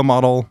a medical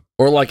model.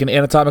 Or like an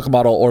anatomical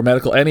model or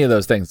medical, any of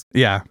those things.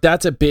 Yeah.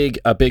 That's a big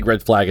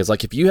red flag. Is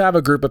like if you have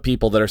a group of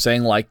people that are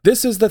saying like,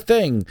 this is the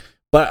thing,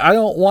 but I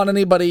don't want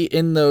anybody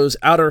in those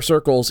outer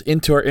circles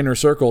into our inner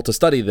circle to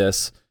study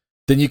this,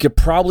 then you could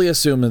probably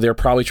assume that they're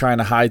probably trying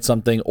to hide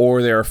something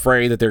or they're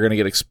afraid that they're going to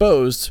get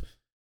exposed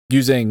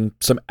using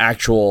some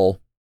actual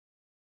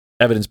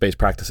evidence-based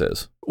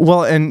practices.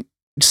 Well, and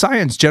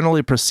science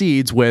generally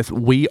proceeds with,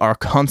 we are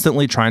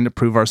constantly trying to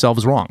prove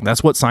ourselves wrong.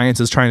 That's what science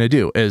is trying to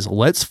do, is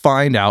let's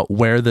find out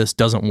where this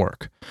doesn't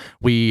work.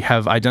 We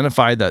have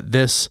identified that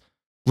this,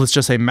 let's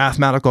just say,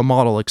 mathematical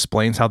model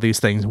explains how these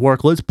things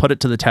work. Let's put it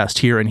to the test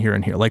here and here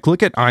and here. Like,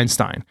 look at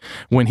Einstein.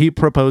 When he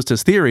proposed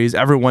his theories,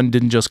 everyone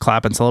didn't just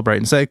clap and celebrate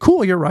and say,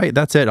 cool, you're right,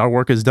 that's it, our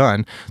work is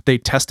done. They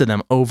tested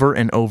them over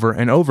and over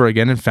and over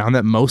again and found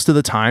that most of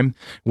the time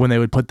when they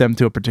would put them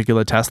to a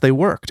particular test, they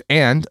worked.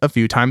 And a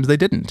few times they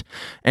didn't.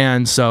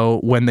 And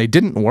so when they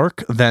didn't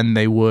work, then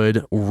they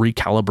would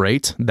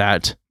recalibrate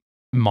that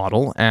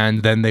model,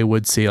 and then they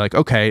would see like,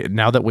 okay,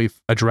 now that we've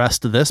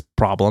addressed this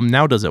problem,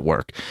 now does it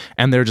work?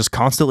 And they're just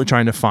constantly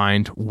trying to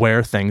find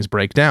where things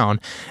break down.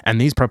 And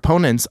these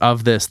proponents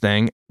of this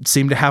thing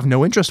seem to have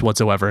no interest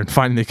whatsoever in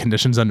finding the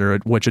conditions under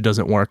which it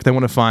doesn't work. They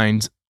want to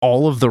find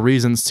all of the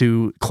reasons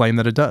to claim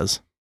that it does.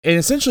 And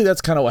essentially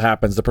that's kind of what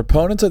happens. The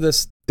proponents of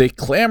this, they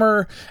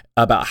clamor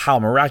about how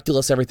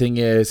miraculous everything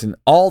is and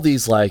all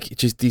these like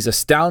just these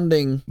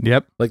astounding,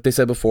 like they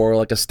said before,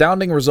 like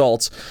astounding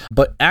results,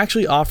 but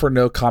actually offer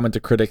no comment to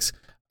critics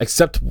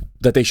except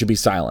that they should be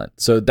silent.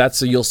 So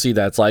you'll see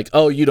that it's like,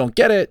 oh, you don't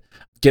get it,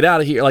 get out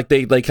of here. Like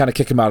they kind of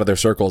kick them out of their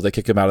circles, they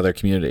kick them out of their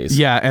communities.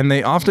 Yeah, and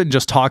they often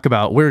just talk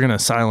about, we're going to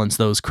silence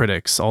those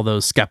critics, all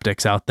those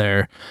skeptics out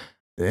there.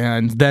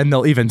 And then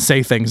they'll even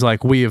say things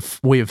like, we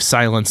have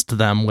silenced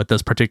them with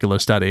this particular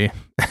study.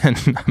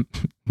 And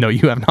no,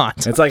 you have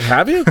not. It's like,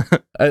 have you?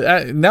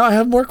 Now I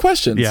have more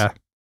questions. Yeah.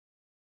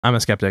 I'm a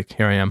skeptic.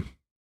 Here I am.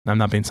 I'm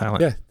not being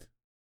silent. Yeah.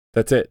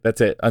 That's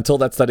it. Until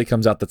that study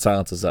comes out that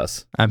silences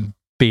us. I'm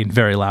being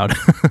very loud.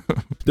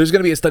 There's going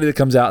to be a study that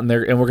comes out and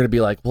we're going to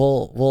be like,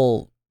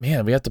 well,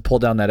 man, we have to pull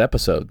down that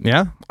episode.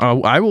 Yeah.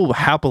 I will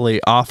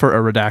happily offer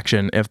a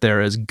redaction if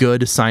there is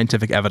good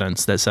scientific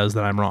evidence that says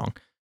that I'm wrong.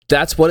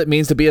 That's what it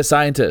means to be a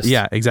scientist.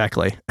 Yeah,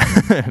 exactly.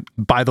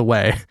 By the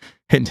way,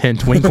 hint,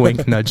 hint, wink,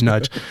 wink, nudge,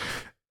 nudge.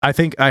 I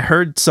think I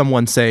heard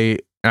someone say,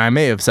 and I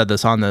may have said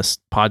this on this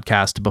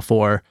podcast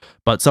before,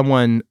 but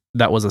someone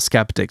that was a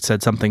skeptic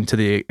said something to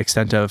the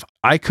extent of,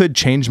 I could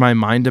change my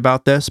mind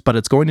about this, but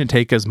it's going to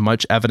take as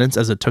much evidence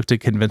as it took to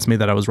convince me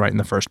that I was right in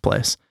the first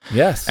place.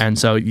 Yes. And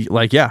so,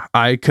 like, yeah,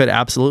 I could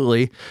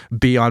absolutely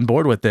be on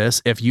board with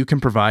this if you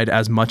can provide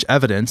as much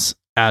evidence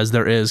as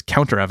there is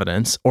counter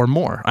evidence or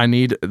more. I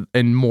need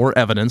more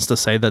evidence to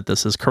say that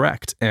this is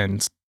correct,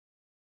 and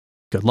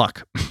good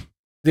luck.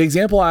 The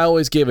example I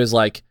always give is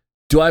like,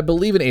 do I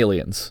believe in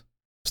aliens?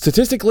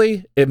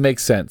 Statistically, it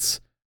makes sense.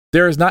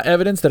 There is not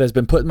evidence that has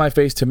been put in my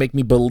face to make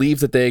me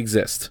believe that they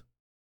exist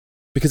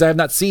because I have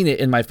not seen it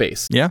in my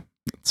face. Yeah,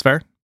 it's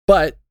fair.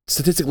 But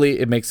statistically,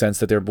 it makes sense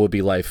that there would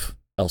be life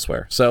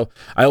elsewhere. So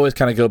I always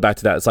kind of go back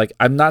to that. It's like,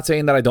 I'm not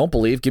saying that I don't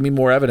believe. Give me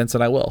more evidence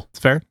and I will. It's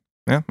fair.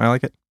 Yeah, I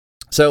like it.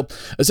 So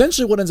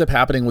essentially what ends up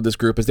happening with this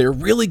group is they're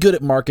really good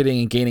at marketing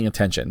and gaining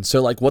attention.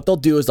 So like what they'll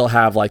do is they'll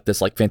have like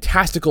this like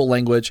fantastical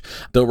language.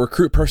 They'll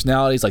recruit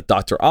personalities like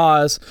Dr.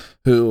 Oz,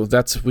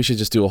 we should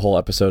just do a whole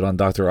episode on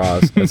Dr.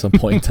 Oz at some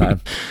point in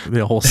time.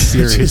 The whole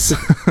series.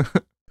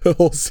 The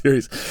whole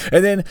series.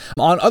 And then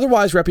on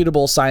otherwise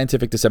reputable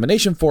scientific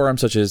dissemination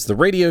forums such as the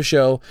radio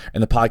show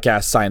and the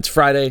podcast Science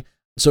Friday.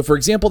 So for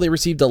example, they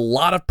received a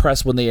lot of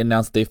press when they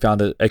announced they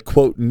found a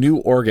quote, new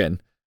organ,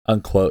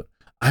 unquote.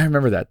 I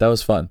remember that. That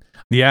was fun.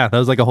 Yeah, that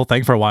was like a whole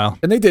thing for a while.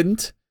 And they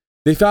didn't.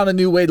 They found a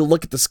new way to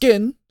look at the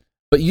skin,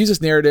 but use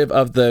this narrative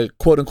of the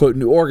quote-unquote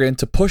new organ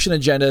to push an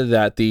agenda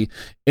that the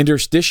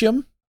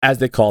interstitium, as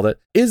they called it,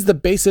 is the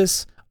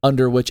basis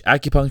under which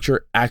acupuncture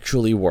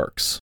actually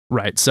works.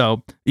 Right.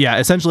 So, yeah,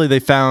 essentially they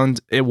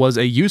found it was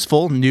a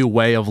useful new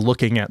way of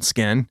looking at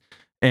skin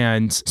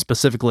and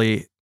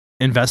specifically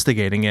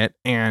investigating it,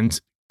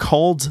 and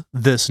called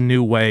this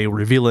new way,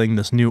 revealing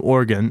this new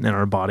organ in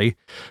our body,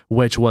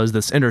 which was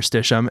this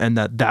interstitium, and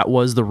that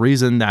was the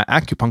reason that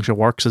acupuncture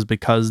works, is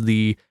because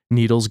the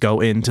needles go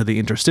into the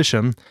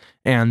interstitium,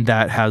 and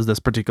that has this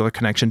particular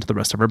connection to the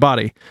rest of our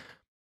body.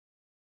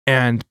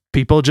 And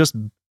people just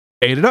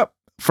ate it up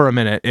for a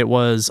minute. It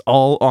was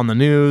all on the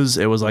news.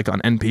 It was like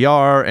on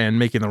NPR and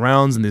making the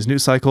rounds in these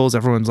news cycles.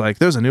 Everyone's like,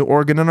 there's a new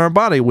organ in our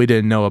body we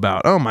didn't know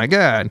about. Oh my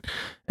God.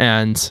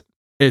 And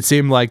it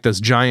seemed like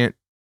this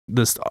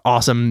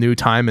awesome new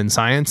time in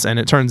science. And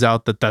it turns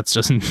out that that's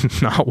just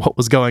not what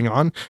was going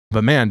on.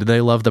 But man, did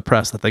they love the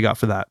press that they got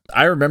for that.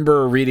 I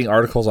remember reading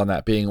articles on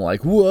that being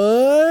like,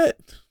 what?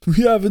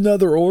 We have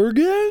another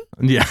organ?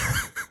 Yeah.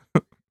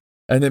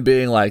 And then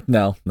being like,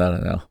 no.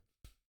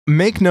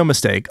 Make no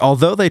mistake,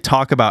 although they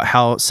talk about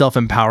how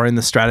self-empowering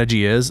the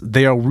strategy is,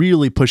 they are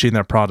really pushing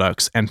their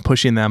products and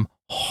pushing them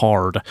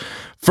hard.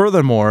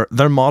 Furthermore,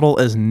 their model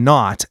is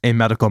not a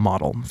medical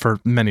model for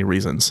many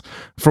reasons.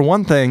 For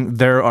one thing,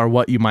 there are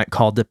what you might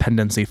call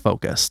dependency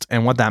focused.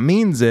 And what that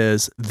means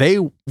is they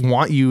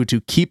want you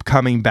to keep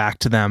coming back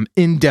to them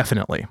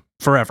indefinitely.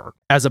 Forever,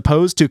 as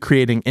opposed to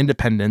creating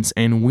independence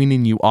and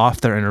weaning you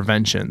off their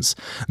interventions.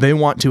 They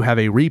want to have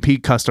a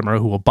repeat customer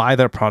who will buy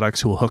their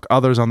products, who will hook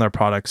others on their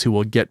products, who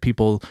will get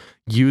people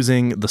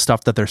using the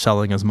stuff that they're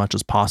selling as much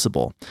as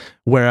possible.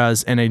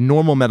 Whereas in a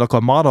normal medical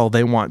model,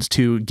 they want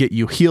to get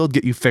you healed,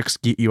 get you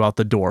fixed, get you out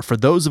the door. For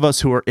those of us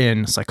who are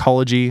in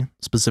psychology,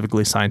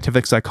 specifically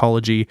scientific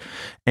psychology,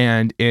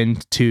 and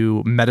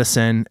into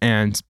medicine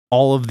and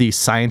all of these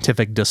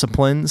scientific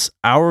disciplines,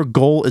 our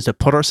goal is to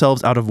put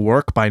ourselves out of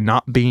work by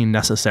not being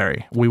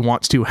necessary. We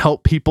want to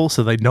help people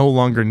so they no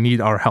longer need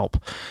our help,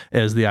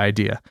 is the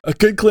idea. A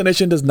good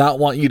clinician does not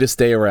want you to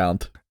stay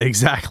around.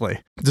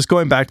 Exactly. Just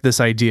going back to this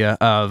idea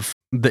of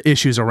the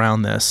issues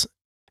around this,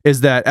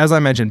 is that, as I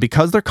mentioned,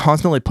 because they're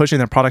constantly pushing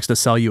their products to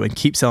sell you and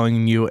keep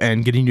selling you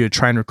and getting you to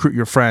try and recruit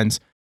your friends,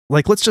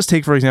 like let's just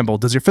take, for example,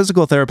 does your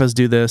physical therapist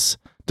do this?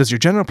 Does your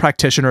general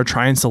practitioner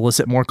try and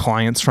solicit more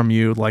clients from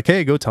you? Like,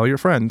 hey, go tell your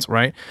friends,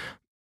 right?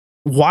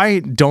 Why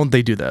don't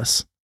they do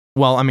this?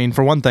 Well, I mean,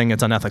 for one thing,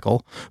 it's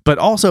unethical, but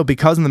also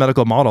because in the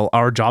medical model,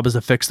 our job is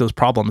to fix those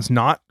problems,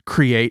 not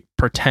create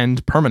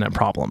pretend permanent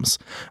problems.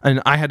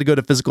 And I had to go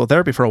to physical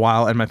therapy for a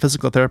while, and my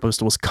physical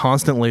therapist was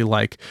constantly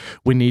like,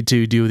 we need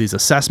to do these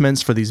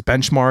assessments for these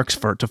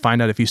benchmarks to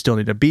find out if you still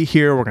need to be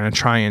here. We're going to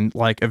try and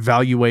like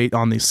evaluate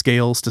on these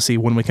scales to see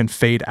when we can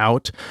fade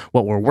out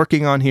what we're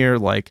working on here.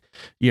 Like,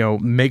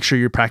 make sure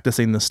you're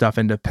practicing this stuff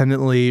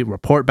independently,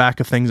 report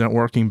back if things aren't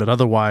working, but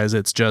otherwise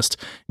it's just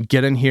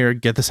get in here,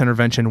 get this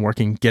intervention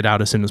working, get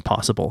out as soon as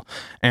possible.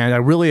 And I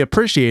really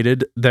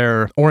appreciated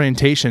their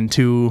orientation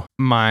to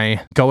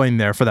my going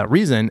there for that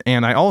reason.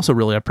 And I also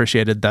really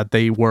appreciated that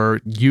they were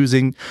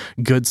using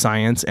good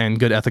science and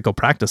good ethical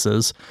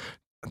practices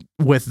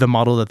with the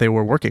model that they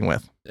were working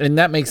with. And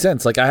that makes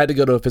sense. Like I had to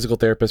go to a physical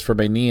therapist for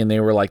my knee, and they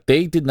were like,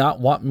 they did not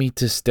want me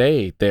to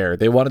stay there.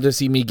 They wanted to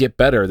see me get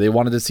better. They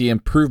wanted to see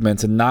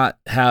improvements and not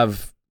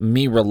have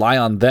me rely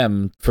on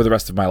them for the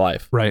rest of my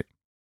life. Right.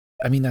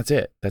 I mean, that's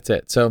it.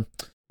 So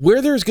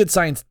where there's good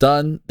science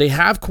done, they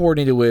have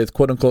coordinated with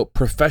quote unquote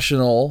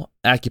professional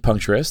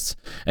acupuncturists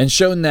and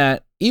shown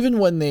that even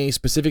when they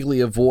specifically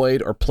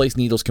avoid or place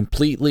needles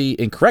completely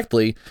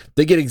incorrectly,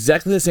 they get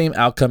exactly the same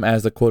outcome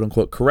as the quote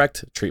unquote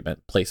correct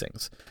treatment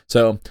placings.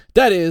 So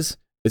that is,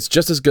 it's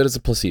just as good as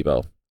a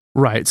placebo.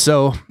 Right.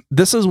 So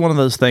this is one of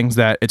those things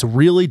that it's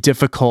really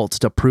difficult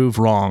to prove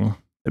wrong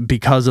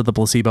because of the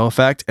placebo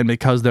effect and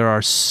because there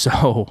are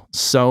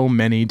so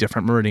many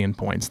different meridian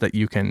points that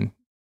you can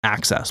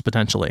access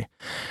potentially.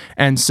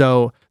 And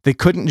so they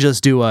couldn't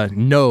just do a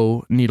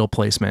no needle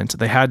placement.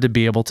 They had to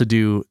be able to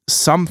do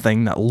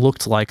something that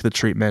looked like the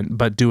treatment,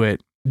 but do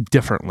it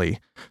differently.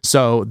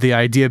 So the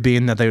idea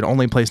being that they would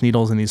only place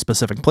needles in these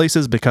specific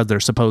places because they're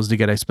supposed to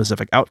get a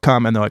specific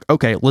outcome. And they're like,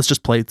 okay, let's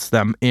just place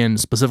them in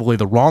specifically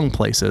the wrong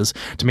places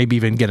to maybe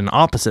even get an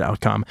opposite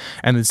outcome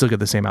and then still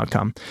get the same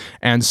outcome.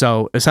 And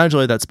so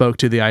essentially that spoke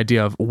to the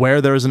idea of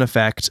where there's an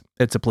effect,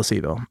 it's a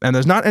placebo. And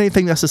there's not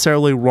anything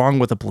necessarily wrong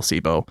with a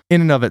placebo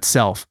in and of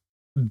itself,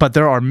 but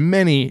there are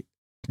many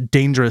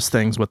dangerous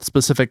things with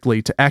specifically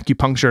to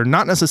acupuncture,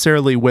 not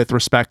necessarily with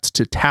respect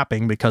to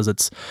tapping because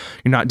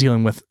you're not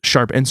dealing with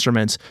sharp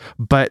instruments,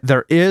 but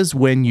there is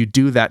when you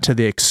do that to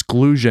the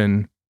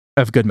exclusion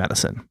of good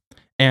medicine.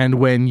 And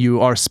when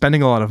you are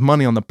spending a lot of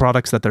money on the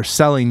products that they're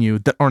selling you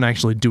that aren't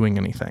actually doing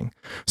anything.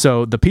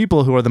 So the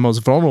people who are the most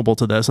vulnerable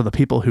to this are the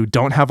people who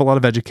don't have a lot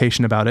of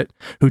education about it,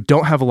 who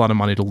don't have a lot of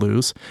money to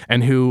lose,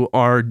 and who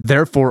are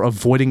therefore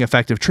avoiding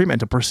effective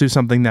treatment to pursue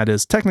something that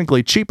is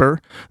technically cheaper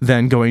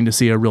than going to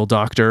see a real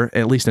doctor,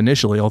 at least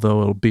initially,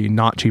 although it'll be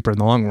not cheaper in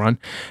the long run,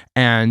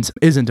 and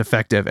isn't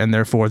effective, and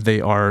therefore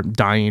they are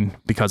dying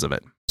because of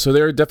it. So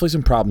there are definitely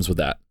some problems with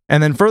that.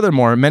 And then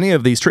furthermore, many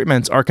of these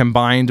treatments are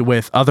combined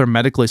with other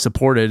medically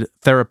supported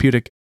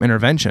therapeutic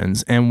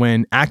interventions. And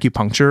when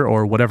acupuncture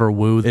or whatever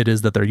woo it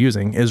is that they're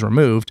using is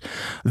removed,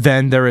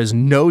 then there is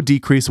no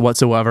decrease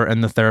whatsoever in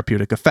the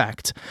therapeutic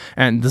effect.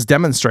 And this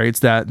demonstrates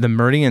that the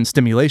meridian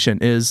stimulation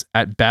is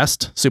at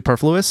best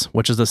superfluous,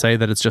 which is to say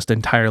that it's just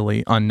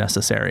entirely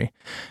unnecessary.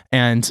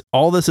 And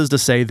all this is to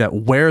say that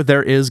where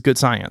there is good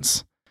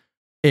science,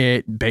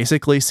 it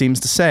basically seems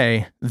to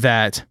say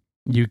that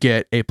you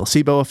get a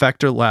placebo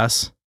effect or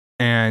less,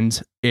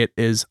 and it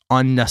is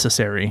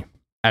unnecessary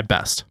at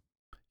best.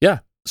 Yeah.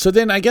 So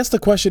then I guess the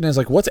question is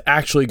like, what's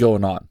actually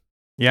going on?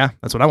 Yeah,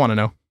 that's what I want to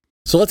know.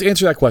 So let's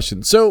answer that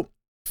question. So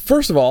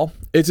first of all,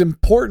 it's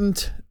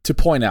important to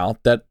point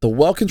out that the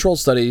well-controlled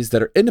studies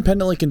that are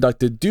independently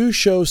conducted do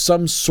show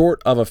some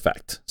sort of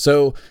effect.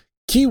 So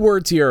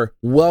keywords here,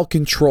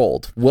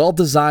 well-controlled,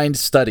 well-designed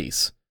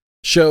studies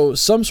show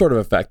some sort of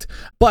effect.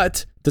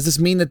 But does this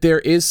mean that there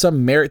is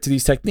some merit to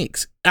these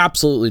techniques?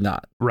 Absolutely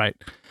not. Right.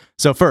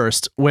 So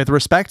first, with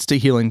respect to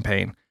healing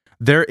pain,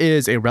 there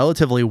is a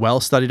relatively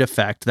well-studied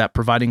effect that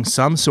providing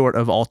some sort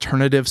of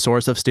alternative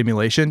source of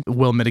stimulation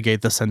will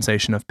mitigate the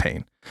sensation of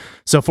pain.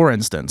 So for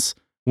instance,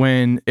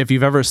 if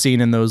you've ever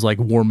seen in those like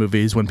war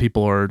movies when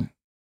people are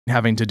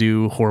having to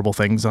do horrible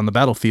things on the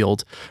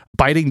battlefield,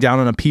 biting down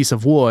on a piece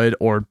of wood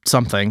or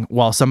something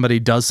while somebody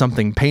does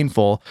something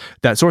painful,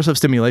 that source of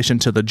stimulation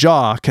to the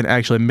jaw can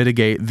actually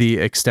mitigate the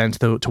extent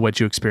to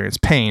which you experience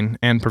pain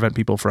and prevent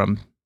people from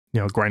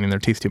grinding their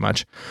teeth too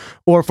much.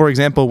 Or for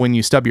example, when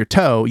you stub your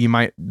toe, you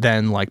might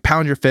then like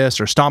pound your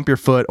fist or stomp your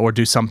foot or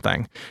do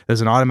something.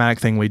 There's an automatic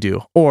thing we do.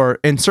 Or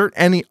insert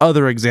any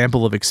other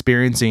example of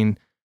experiencing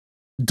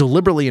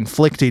deliberately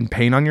inflicting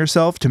pain on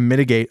yourself to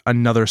mitigate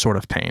another sort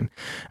of pain.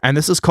 And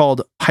this is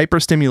called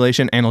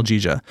hyperstimulation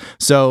analgesia.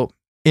 So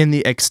in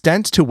the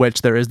extent to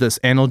which there is this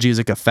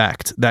analgesic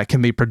effect that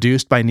can be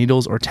produced by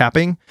needles or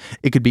tapping,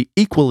 it could be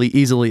equally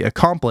easily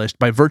accomplished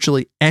by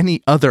virtually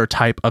any other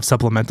type of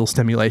supplemental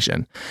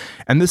stimulation.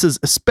 And this is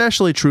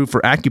especially true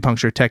for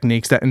acupuncture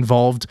techniques that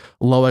involved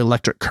low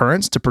electric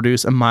currents to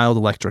produce a mild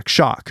electric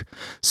shock.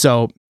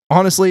 So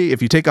honestly,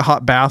 if you take a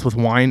hot bath with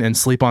wine and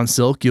sleep on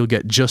silk, you'll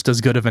get just as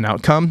good of an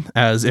outcome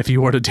as if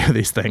you were to do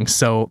these things.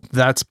 So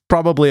that's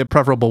probably a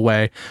preferable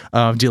way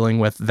of dealing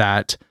with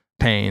that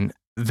pain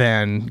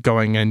than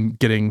going and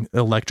getting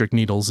electric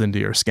needles into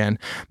your skin.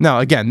 Now,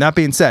 again, that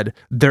being said,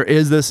 there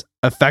is this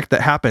effect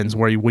that happens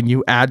where when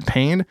you add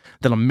pain,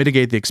 that'll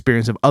mitigate the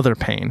experience of other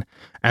pain.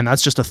 And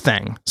that's just a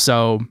thing.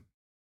 So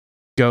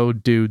go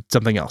do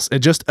something else. It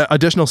just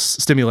additional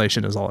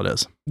stimulation is all it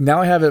is.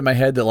 Now I have it in my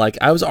head that like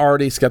I was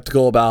already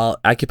skeptical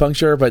about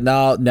acupuncture, but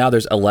now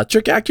there's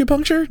electric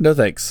acupuncture? No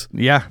thanks.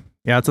 Yeah,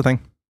 it's a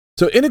thing.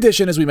 So in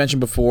addition, as we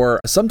mentioned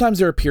before, sometimes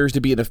there appears to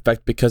be an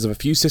effect because of a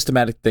few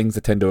systematic things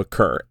that tend to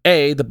occur.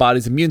 A, the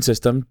body's immune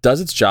system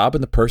does its job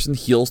and the person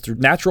heals through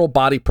natural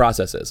body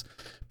processes.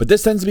 But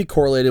this tends to be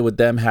correlated with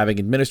them having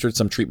administered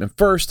some treatment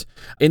first,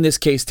 in this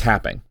case,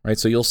 tapping, right?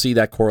 So you'll see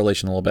that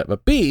correlation a little bit.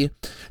 But B,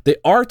 they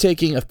are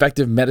taking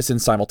effective medicine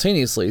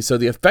simultaneously. So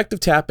the effect of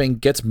tapping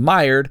gets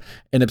mired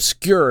and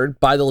obscured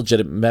by the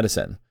legitimate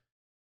medicine.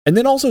 And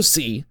then also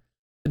C,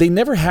 they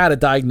never had a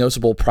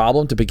diagnosable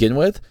problem to begin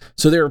with,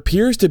 so there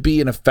appears to be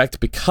an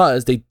effect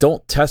because they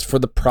don't test for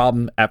the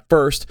problem at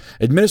first,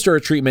 administer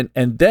a treatment,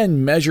 and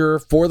then measure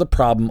for the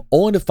problem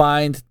only to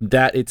find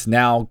that it's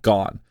now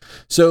gone.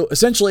 So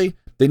essentially,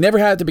 they never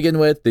had it to begin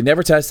with, they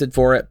never tested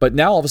for it, but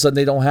now all of a sudden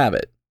they don't have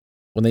it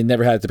when they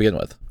never had it to begin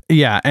with.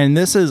 Yeah, and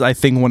this is, I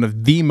think, one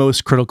of the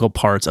most critical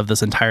parts of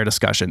this entire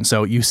discussion.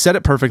 So you said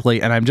it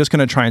perfectly, and I'm just going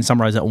to try and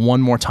summarize it one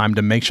more time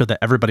to make sure that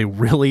everybody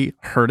really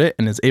heard it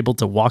and is able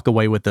to walk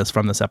away with this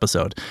from this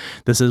episode.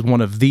 This is one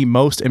of the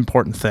most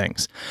important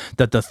things,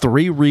 that the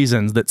three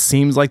reasons that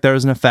seems like there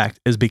is an effect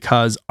is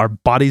because our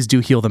bodies do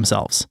heal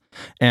themselves.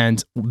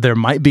 And there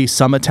might be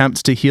some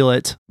attempts to heal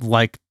it,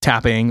 like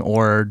tapping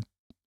or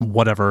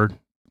whatever,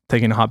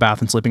 taking a hot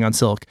bath and sleeping on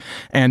silk,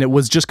 and it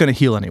was just going to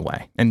heal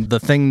anyway. And the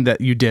thing that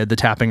you did, the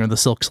tapping or the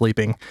silk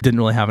sleeping, didn't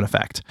really have an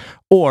effect.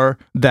 Or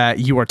that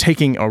you are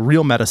taking a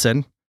real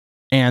medicine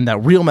and that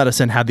real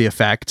medicine had the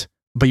effect,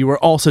 but you were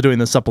also doing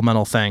the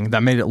supplemental thing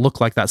that made it look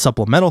like that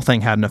supplemental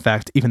thing had an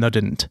effect, even though it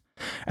didn't.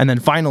 And then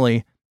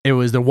finally, there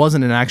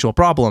wasn't an actual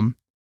problem,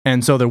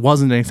 and so there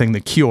wasn't anything to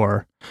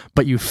cure,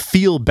 but you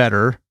feel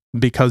better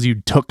because you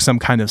took some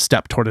kind of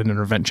step toward an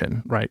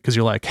intervention, right? Because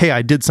you're like, hey,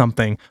 I did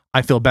something,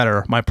 I feel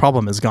better, my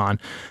problem is gone.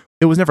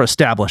 It was never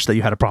established that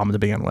you had a problem to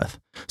begin with.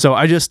 So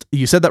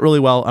you said that really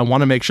well. I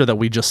want to make sure that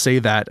we just say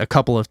that a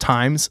couple of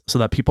times so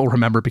that people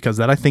remember, because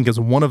that I think is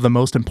one of the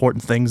most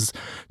important things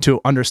to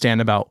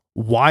understand about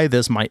why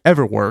this might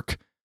ever work,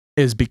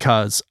 is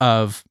because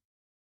of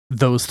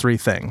those three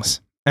things.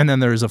 And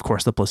then there's, of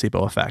course, the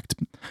placebo effect.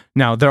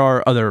 Now, there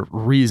are other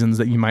reasons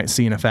that you might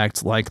see an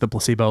effect, like the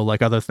placebo,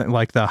 like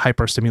like the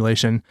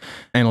hyperstimulation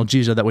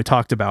analgesia that we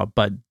talked about,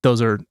 but those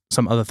are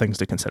some other things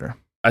to consider.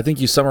 I think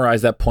you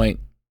summarized that point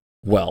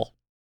well.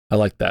 I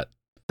like that.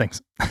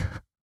 Thanks.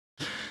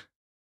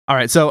 All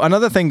right, so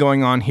another thing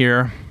going on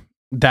here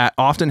that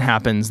often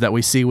happens that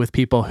we see with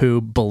people who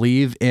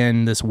believe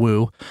in this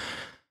woo,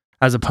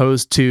 as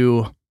opposed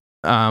to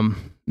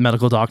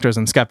medical doctors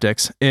and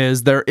skeptics,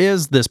 is there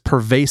is this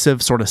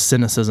pervasive sort of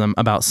cynicism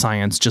about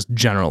science just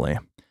generally.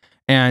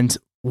 And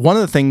one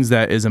of the things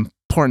that is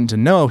important to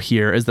know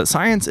here is that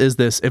science is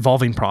this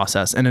evolving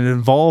process, and it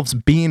involves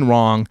being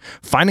wrong,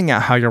 finding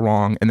out how you're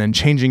wrong, and then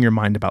changing your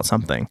mind about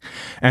something.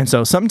 And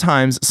so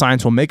sometimes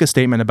science will make a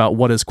statement about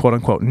what is quote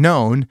unquote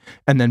known,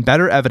 and then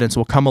better evidence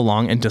will come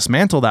along and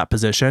dismantle that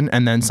position,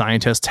 and then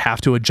scientists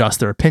have to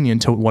adjust their opinion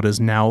to what is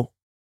now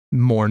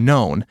more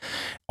known.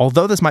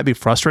 Although this might be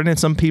frustrating to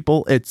some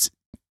people, it's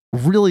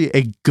really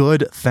a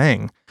good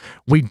thing.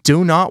 We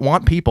do not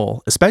want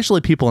people,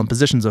 especially people in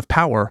positions of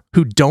power,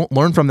 who don't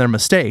learn from their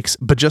mistakes,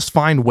 but just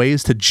find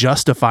ways to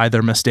justify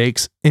their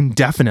mistakes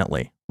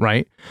indefinitely,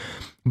 right?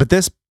 But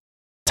this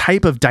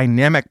type of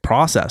dynamic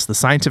process, the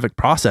scientific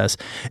process,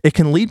 it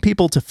can lead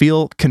people to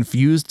feel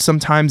confused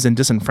sometimes and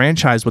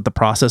disenfranchised with the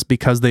process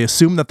because they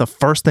assume that the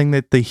first thing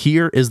that they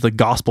hear is the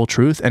gospel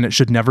truth and it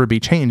should never be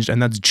changed.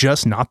 And that's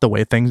just not the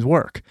way things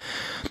work.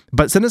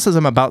 But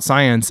cynicism about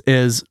science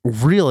is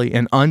really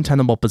an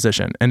untenable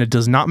position, and it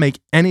does not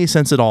make any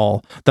sense at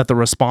all that the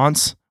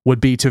response would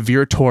be to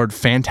veer toward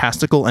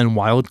fantastical and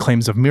wild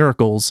claims of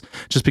miracles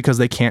just because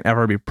they can't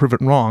ever be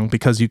proven wrong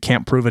because you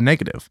can't prove a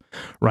negative,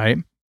 right?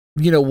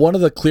 One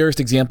of the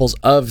clearest examples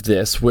of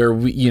this, where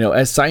we,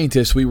 as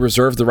scientists, we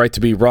reserve the right to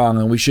be wrong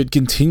and we should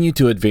continue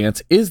to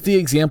advance, is the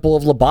example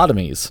of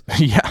lobotomies.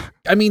 Yeah.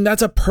 I mean,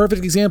 that's a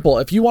perfect example.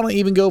 If you want to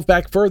even go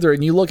back further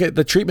and you look at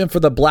the treatment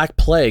for the Black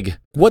Plague,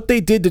 what they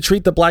did to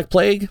treat the Black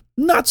Plague,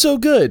 not so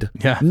good.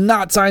 Yeah.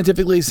 Not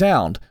scientifically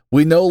sound.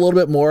 We know a little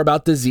bit more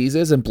about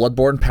diseases and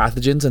bloodborne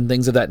pathogens and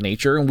things of that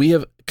nature, and we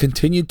have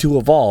continued to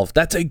evolve.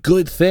 That's a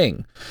good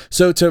thing.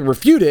 So to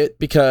refute it,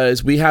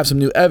 because we have some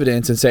new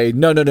evidence and say,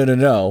 no,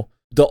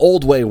 the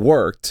old way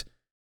worked,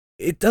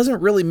 it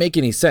doesn't really make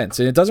any sense,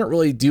 and it doesn't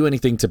really do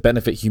anything to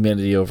benefit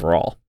humanity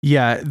overall.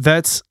 Yeah,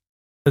 that's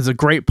a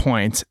great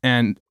point.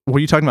 And were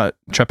you talking about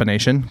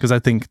trepanation? Because I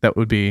think that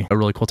would be a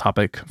really cool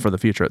topic for the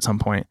future at some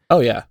point.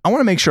 Oh, yeah. I want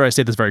to make sure I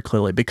say this very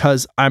clearly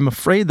because I'm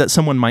afraid that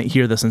someone might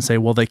hear this and say,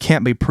 well, they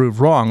can't be proved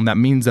wrong. That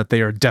means that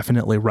they are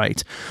definitely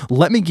right.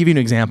 Let me give you an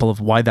example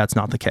of why that's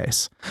not the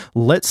case.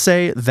 Let's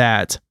say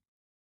that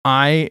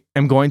I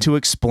am going to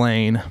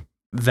explain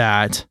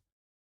that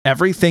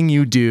everything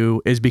you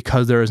do is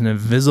because there is an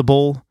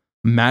invisible,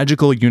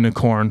 magical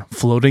unicorn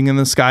floating in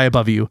the sky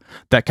above you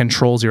that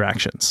controls your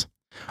actions.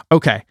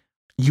 Okay,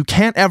 you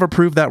can't ever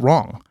prove that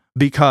wrong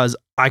because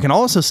I can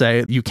also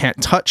say you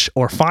can't touch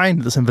or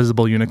find this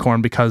invisible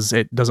unicorn because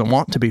it doesn't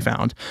want to be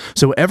found.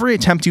 So every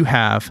attempt you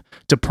have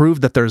to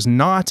prove that there's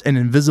not an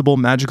invisible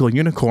magical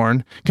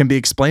unicorn can be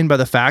explained by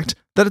the fact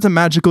that it's a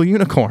magical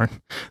unicorn.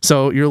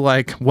 So you're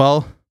like,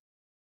 well,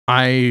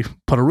 I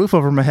put a roof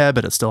over my head,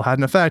 but it still had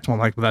an effect. Well, I'm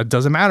like, that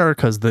doesn't matter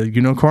because the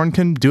unicorn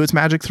can do its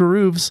magic through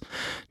roofs.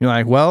 You're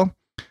like, well,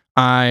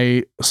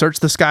 I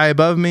searched the sky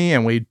above me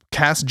and we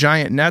cast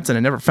giant nets and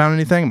I never found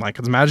anything. I'm like,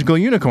 it's a magical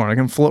unicorn. I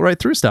can float right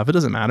through stuff. It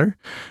doesn't matter.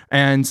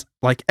 And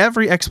like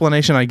every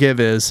explanation I give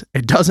is,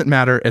 it doesn't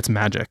matter. It's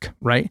magic,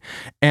 right?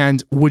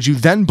 And would you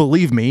then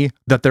believe me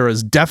that there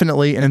is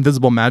definitely an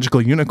invisible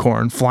magical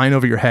unicorn flying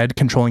over your head,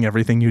 controlling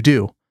everything you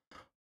do?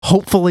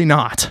 Hopefully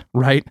not,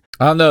 right?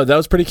 I don't know. That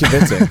was pretty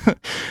convincing.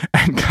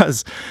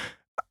 Because,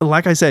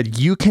 like I said,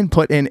 you can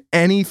put in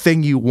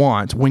anything you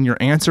want. When your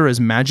answer is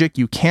magic,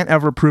 you can't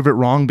ever prove it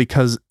wrong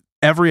because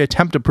every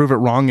attempt to prove it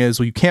wrong is,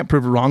 well, you can't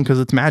prove it wrong because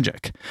it's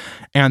magic.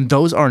 And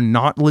those are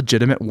not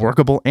legitimate,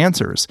 workable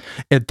answers.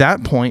 At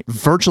that point,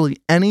 virtually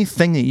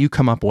anything that you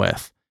come up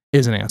with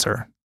is an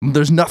answer.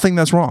 There's nothing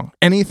that's wrong.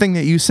 Anything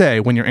that you say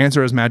when your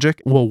answer is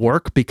magic will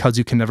work because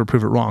you can never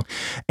prove it wrong.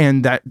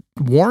 And that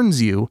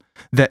warns you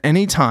that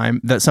anytime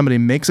that somebody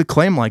makes a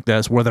claim like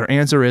this where their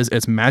answer is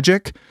it's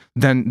magic,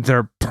 then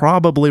they're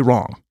probably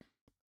wrong.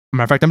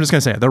 Matter of fact, I'm just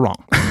going to say it. They're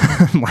wrong.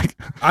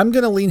 I'm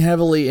going to lean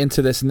heavily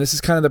into this, and this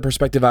is kind of the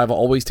perspective I've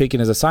always taken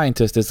as a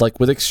scientist, is like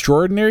with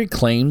extraordinary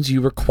claims,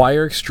 you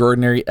require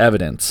extraordinary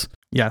evidence.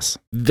 Yes.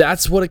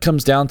 That's what it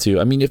comes down to.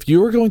 I mean, if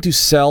you were going to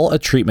sell a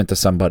treatment to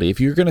somebody, if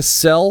you're going to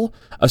sell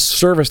a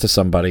service to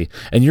somebody,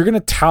 and you're going to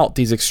tout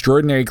these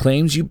extraordinary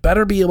claims, you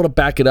better be able to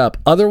back it up.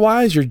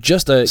 Otherwise, you're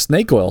just a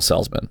snake oil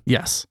salesman.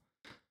 Yes.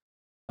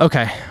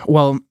 Okay.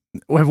 Well,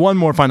 we have one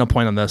more final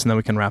point on this, and then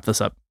we can wrap this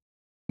up,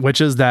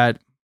 which is that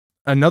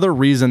another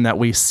reason that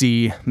we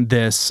see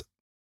this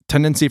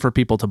tendency for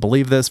people to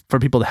believe this, for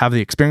people to have the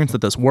experience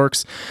that this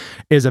works,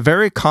 is a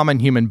very common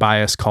human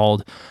bias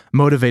called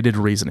motivated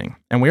reasoning.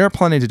 And we are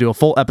planning to do a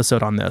full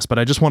episode on this, but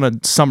I just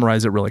want to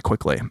summarize it really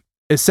quickly.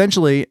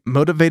 Essentially,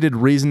 motivated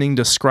reasoning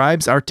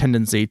describes our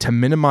tendency to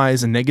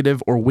minimize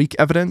negative or weak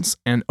evidence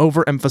and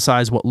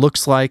overemphasize what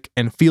looks like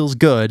and feels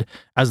good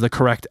as the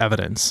correct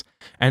evidence.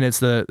 And it's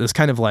this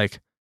kind of like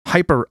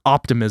hyper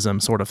optimism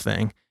sort of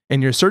thing.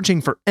 And you're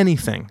searching for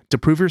anything to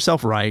prove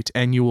yourself right,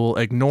 and you will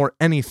ignore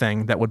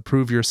anything that would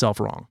prove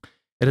yourself wrong.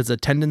 It is a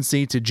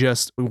tendency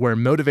to we're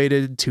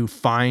motivated to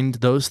find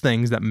those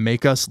things that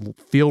make us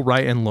feel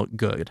right and look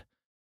good.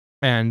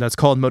 And that's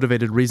called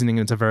motivated reasoning,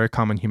 and it's a very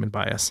common human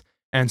bias.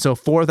 And so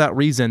for that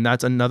reason,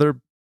 that's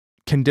another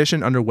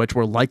condition under which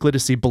we're likely to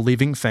see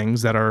believing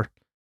things that are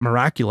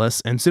miraculous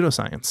and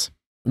pseudoscience.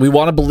 We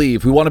want to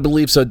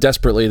believe so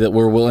desperately that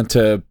we're willing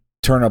to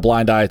turn a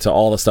blind eye to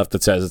all the stuff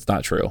that says it's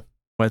not true.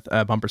 With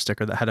a bumper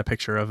sticker that had a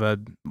picture of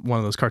one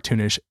of those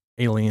cartoonish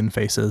alien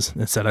faces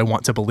that said, "I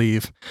want to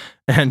believe."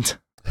 And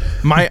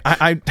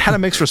I had a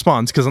mixed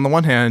response because on the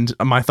one hand,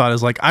 my thought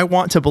is like, I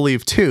want to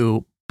believe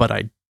too, but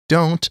I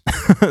don't.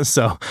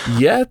 So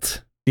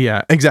yet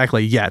Yeah,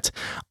 exactly. Yet.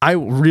 I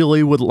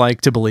really would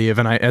like to believe,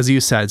 and as you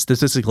said,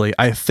 statistically,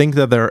 I think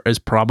that there is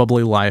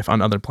probably life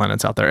on other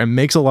planets out there. It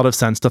makes a lot of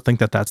sense to think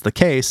that that's the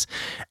case,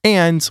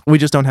 and we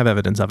just don't have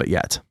evidence of it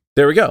yet.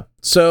 There we go.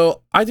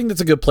 So I think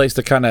that's a good place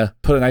to kind of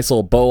put a nice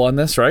little bow on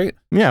this, right?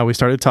 Yeah, we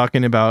started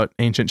talking about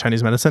ancient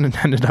Chinese medicine and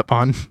ended up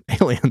on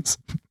aliens.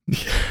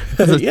 It's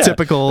a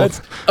typical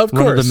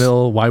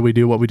run-of-the-mill why we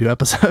do what we do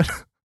episode.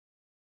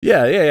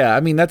 Yeah. I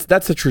mean, that's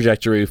the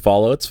trajectory we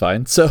follow. It's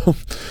fine. So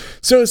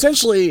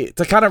essentially,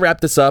 to kind of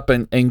wrap this up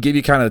and give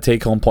you kind of the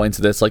take-home points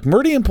of this, like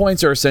meridian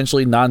points are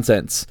essentially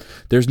nonsense.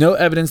 There's no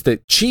evidence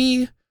that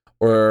chi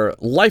or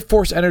life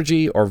force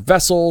energy or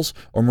vessels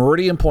or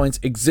meridian points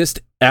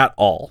exist at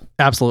all.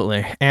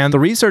 Absolutely. And the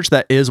research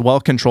that is well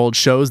controlled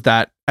shows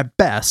that at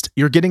best,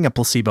 you're getting a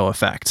placebo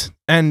effect.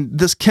 And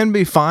this can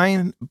be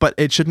fine, but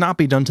it should not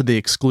be done to the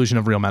exclusion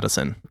of real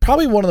medicine.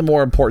 Probably one of the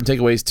more important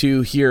takeaways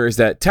too here is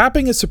that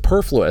tapping is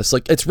superfluous.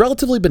 Like, it's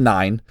relatively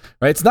benign,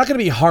 right? It's not going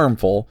to be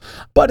harmful,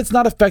 but it's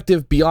not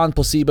effective beyond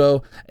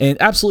placebo and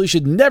absolutely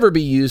should never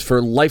be used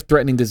for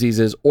life-threatening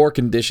diseases or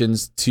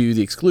conditions to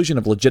the exclusion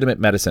of legitimate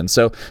medicine.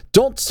 So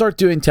don't start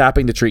doing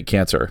tapping to treat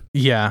cancer.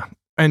 Yeah.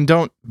 And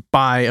don't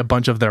buy a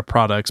bunch of their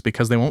products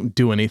because they won't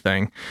do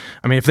anything.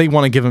 I mean, if they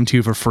want to give them to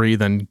you for free,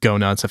 then go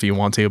nuts if you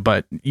want to.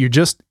 But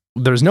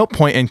there's no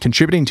point in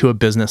contributing to a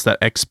business that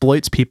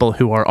exploits people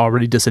who are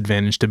already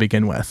disadvantaged to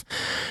begin with.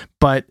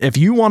 But if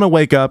you want to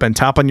wake up and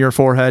tap on your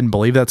forehead and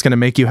believe that's going to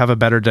make you have a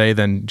better day,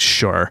 then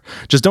sure.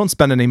 Just don't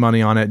spend any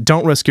money on it.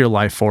 Don't risk your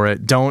life for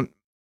it. Don't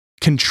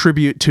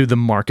contribute to the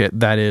market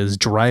that is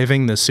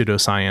driving the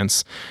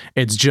pseudoscience.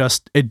 It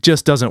just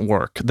doesn't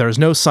work. There's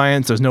no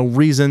science, there's no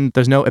reason,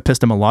 there's no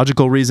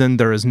epistemological reason,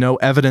 there is no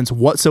evidence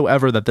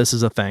whatsoever that this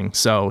is a thing.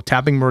 So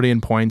tapping meridian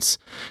points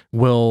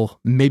will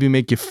maybe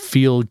make you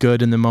feel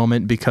good in the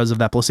moment because of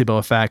that placebo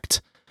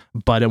effect,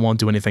 but it won't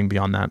do anything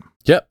beyond that.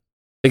 Yep,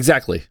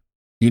 exactly.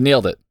 You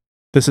nailed it.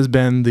 This has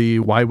been the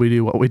Why We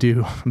Do What We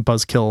Do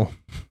buzzkill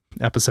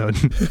episode.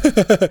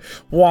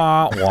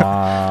 Wah,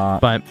 wah.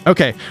 But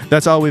okay,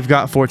 that's all we've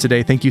got for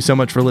today. Thank you so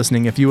much for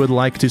listening. If you would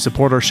like to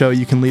support our show,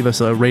 you can leave us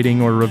a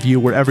rating or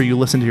review wherever you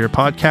listen to your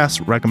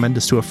podcast. Recommend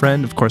us to a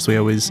friend. Of course, we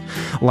always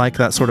like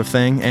that sort of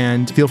thing.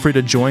 And feel free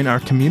to join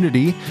our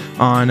community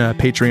on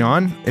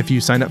Patreon. If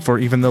you sign up for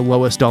even the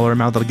lowest dollar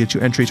amount, that'll get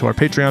you entry to our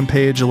Patreon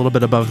page. A little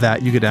bit above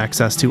that, you get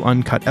access to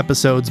uncut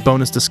episodes,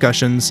 bonus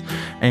discussions,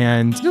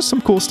 and just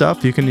some cool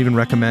stuff. You can even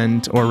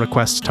recommend or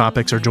request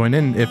topics or join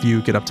in if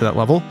you get up to that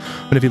level.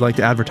 But if you'd like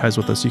to advertise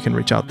with us, you can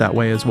reach out that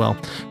way as well.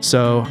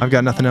 So I've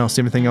got nothing else.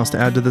 Anything else to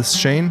add to this,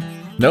 Shane?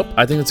 Nope.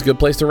 I think it's a good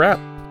place to wrap.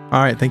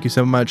 All right. Thank you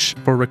so much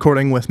for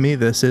recording with me.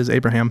 This is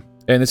Abraham.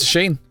 And this is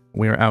Shane.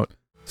 We are out.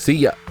 See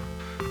ya.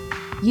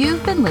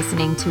 You've been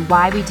listening to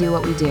Why We Do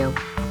What We Do.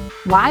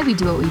 Why We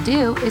Do What We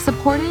Do is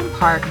supported in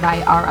part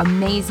by our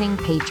amazing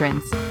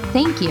patrons.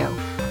 Thank you.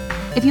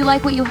 If you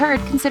like what you heard,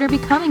 consider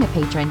becoming a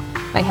patron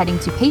by heading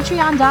to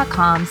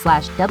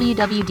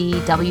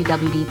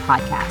patreon.com/WWDWWD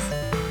podcast.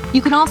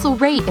 You can also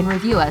rate and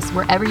review us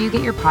wherever you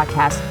get your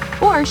podcasts,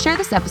 or share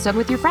this episode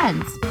with your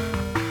friends.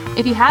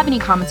 If you have any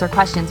comments or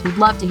questions, we'd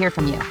love to hear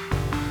from you.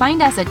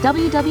 Find us at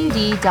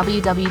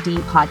WWDWWD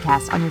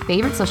podcast on your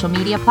favorite social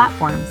media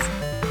platforms.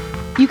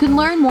 You can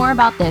learn more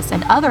about this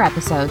and other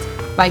episodes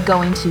by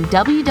going to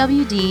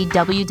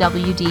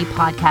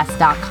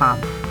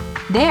www.wwdpodcast.com.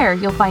 There,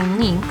 you'll find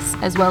links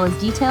as well as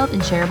detailed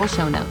and shareable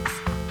show notes.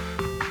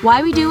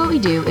 Why We Do What We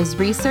Do is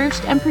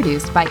researched and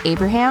produced by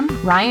Abraham,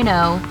 Ryan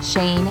O,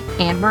 Shane,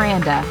 and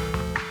Miranda.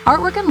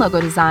 Artwork and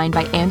logo design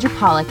by Andrew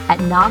Pollock at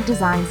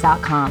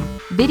nogdesigns.com.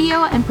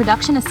 Video and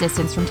production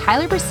assistance from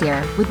Tyler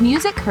Brasier with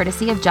music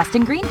courtesy of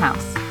Justin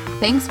Greenhouse.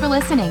 Thanks for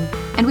listening,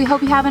 and we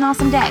hope you have an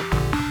awesome day.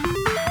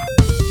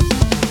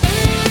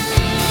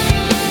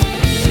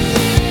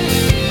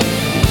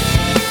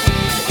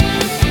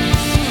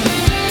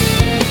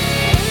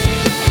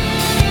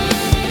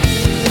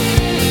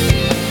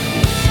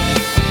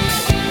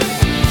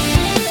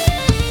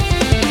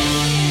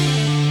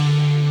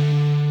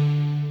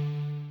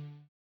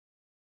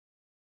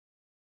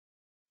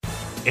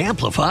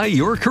 Amplify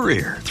your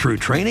career through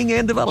training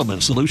and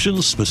development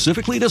solutions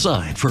specifically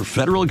designed for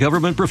federal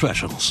government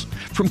professionals.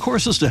 From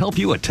courses to help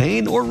you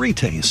attain or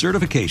retain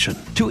certification,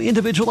 to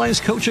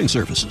individualized coaching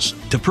services,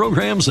 to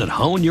programs that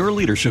hone your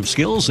leadership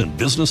skills and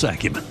business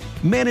acumen,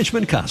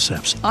 Management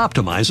Concepts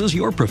optimizes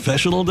your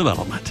professional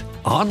development.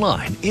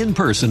 Online, in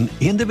person,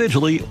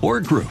 individually,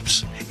 or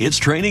groups, it's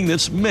training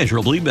that's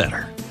measurably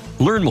better.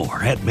 Learn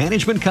more at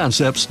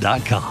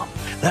managementconcepts.com.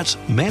 That's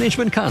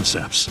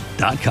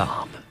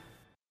managementconcepts.com.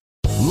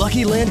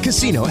 Lucky Land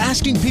Casino,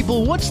 asking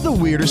people, what's the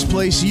weirdest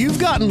place you've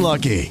gotten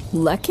lucky?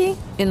 Lucky?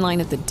 In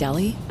line at the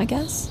deli, I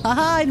guess?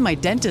 Aha, in my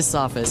dentist's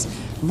office.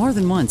 More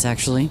than once,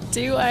 actually.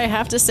 Do I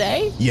have to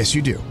say? Yes,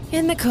 you do.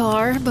 In the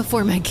car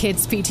before my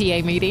kids'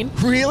 PTA meeting.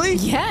 Really?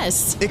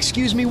 Yes.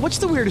 Excuse me, what's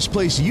the weirdest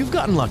place you've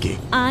gotten lucky?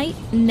 I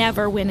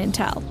never win and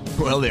tell.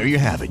 Well, there you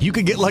have it. You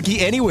can get lucky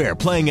anywhere,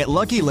 playing at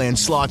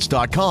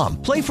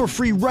LuckyLandSlots.com. Play for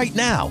free right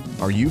now.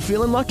 Are you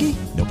feeling lucky?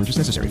 No purchase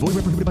necessary. Void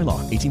where prohibited by law.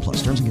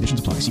 18+. Terms and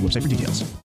conditions apply. See website for details.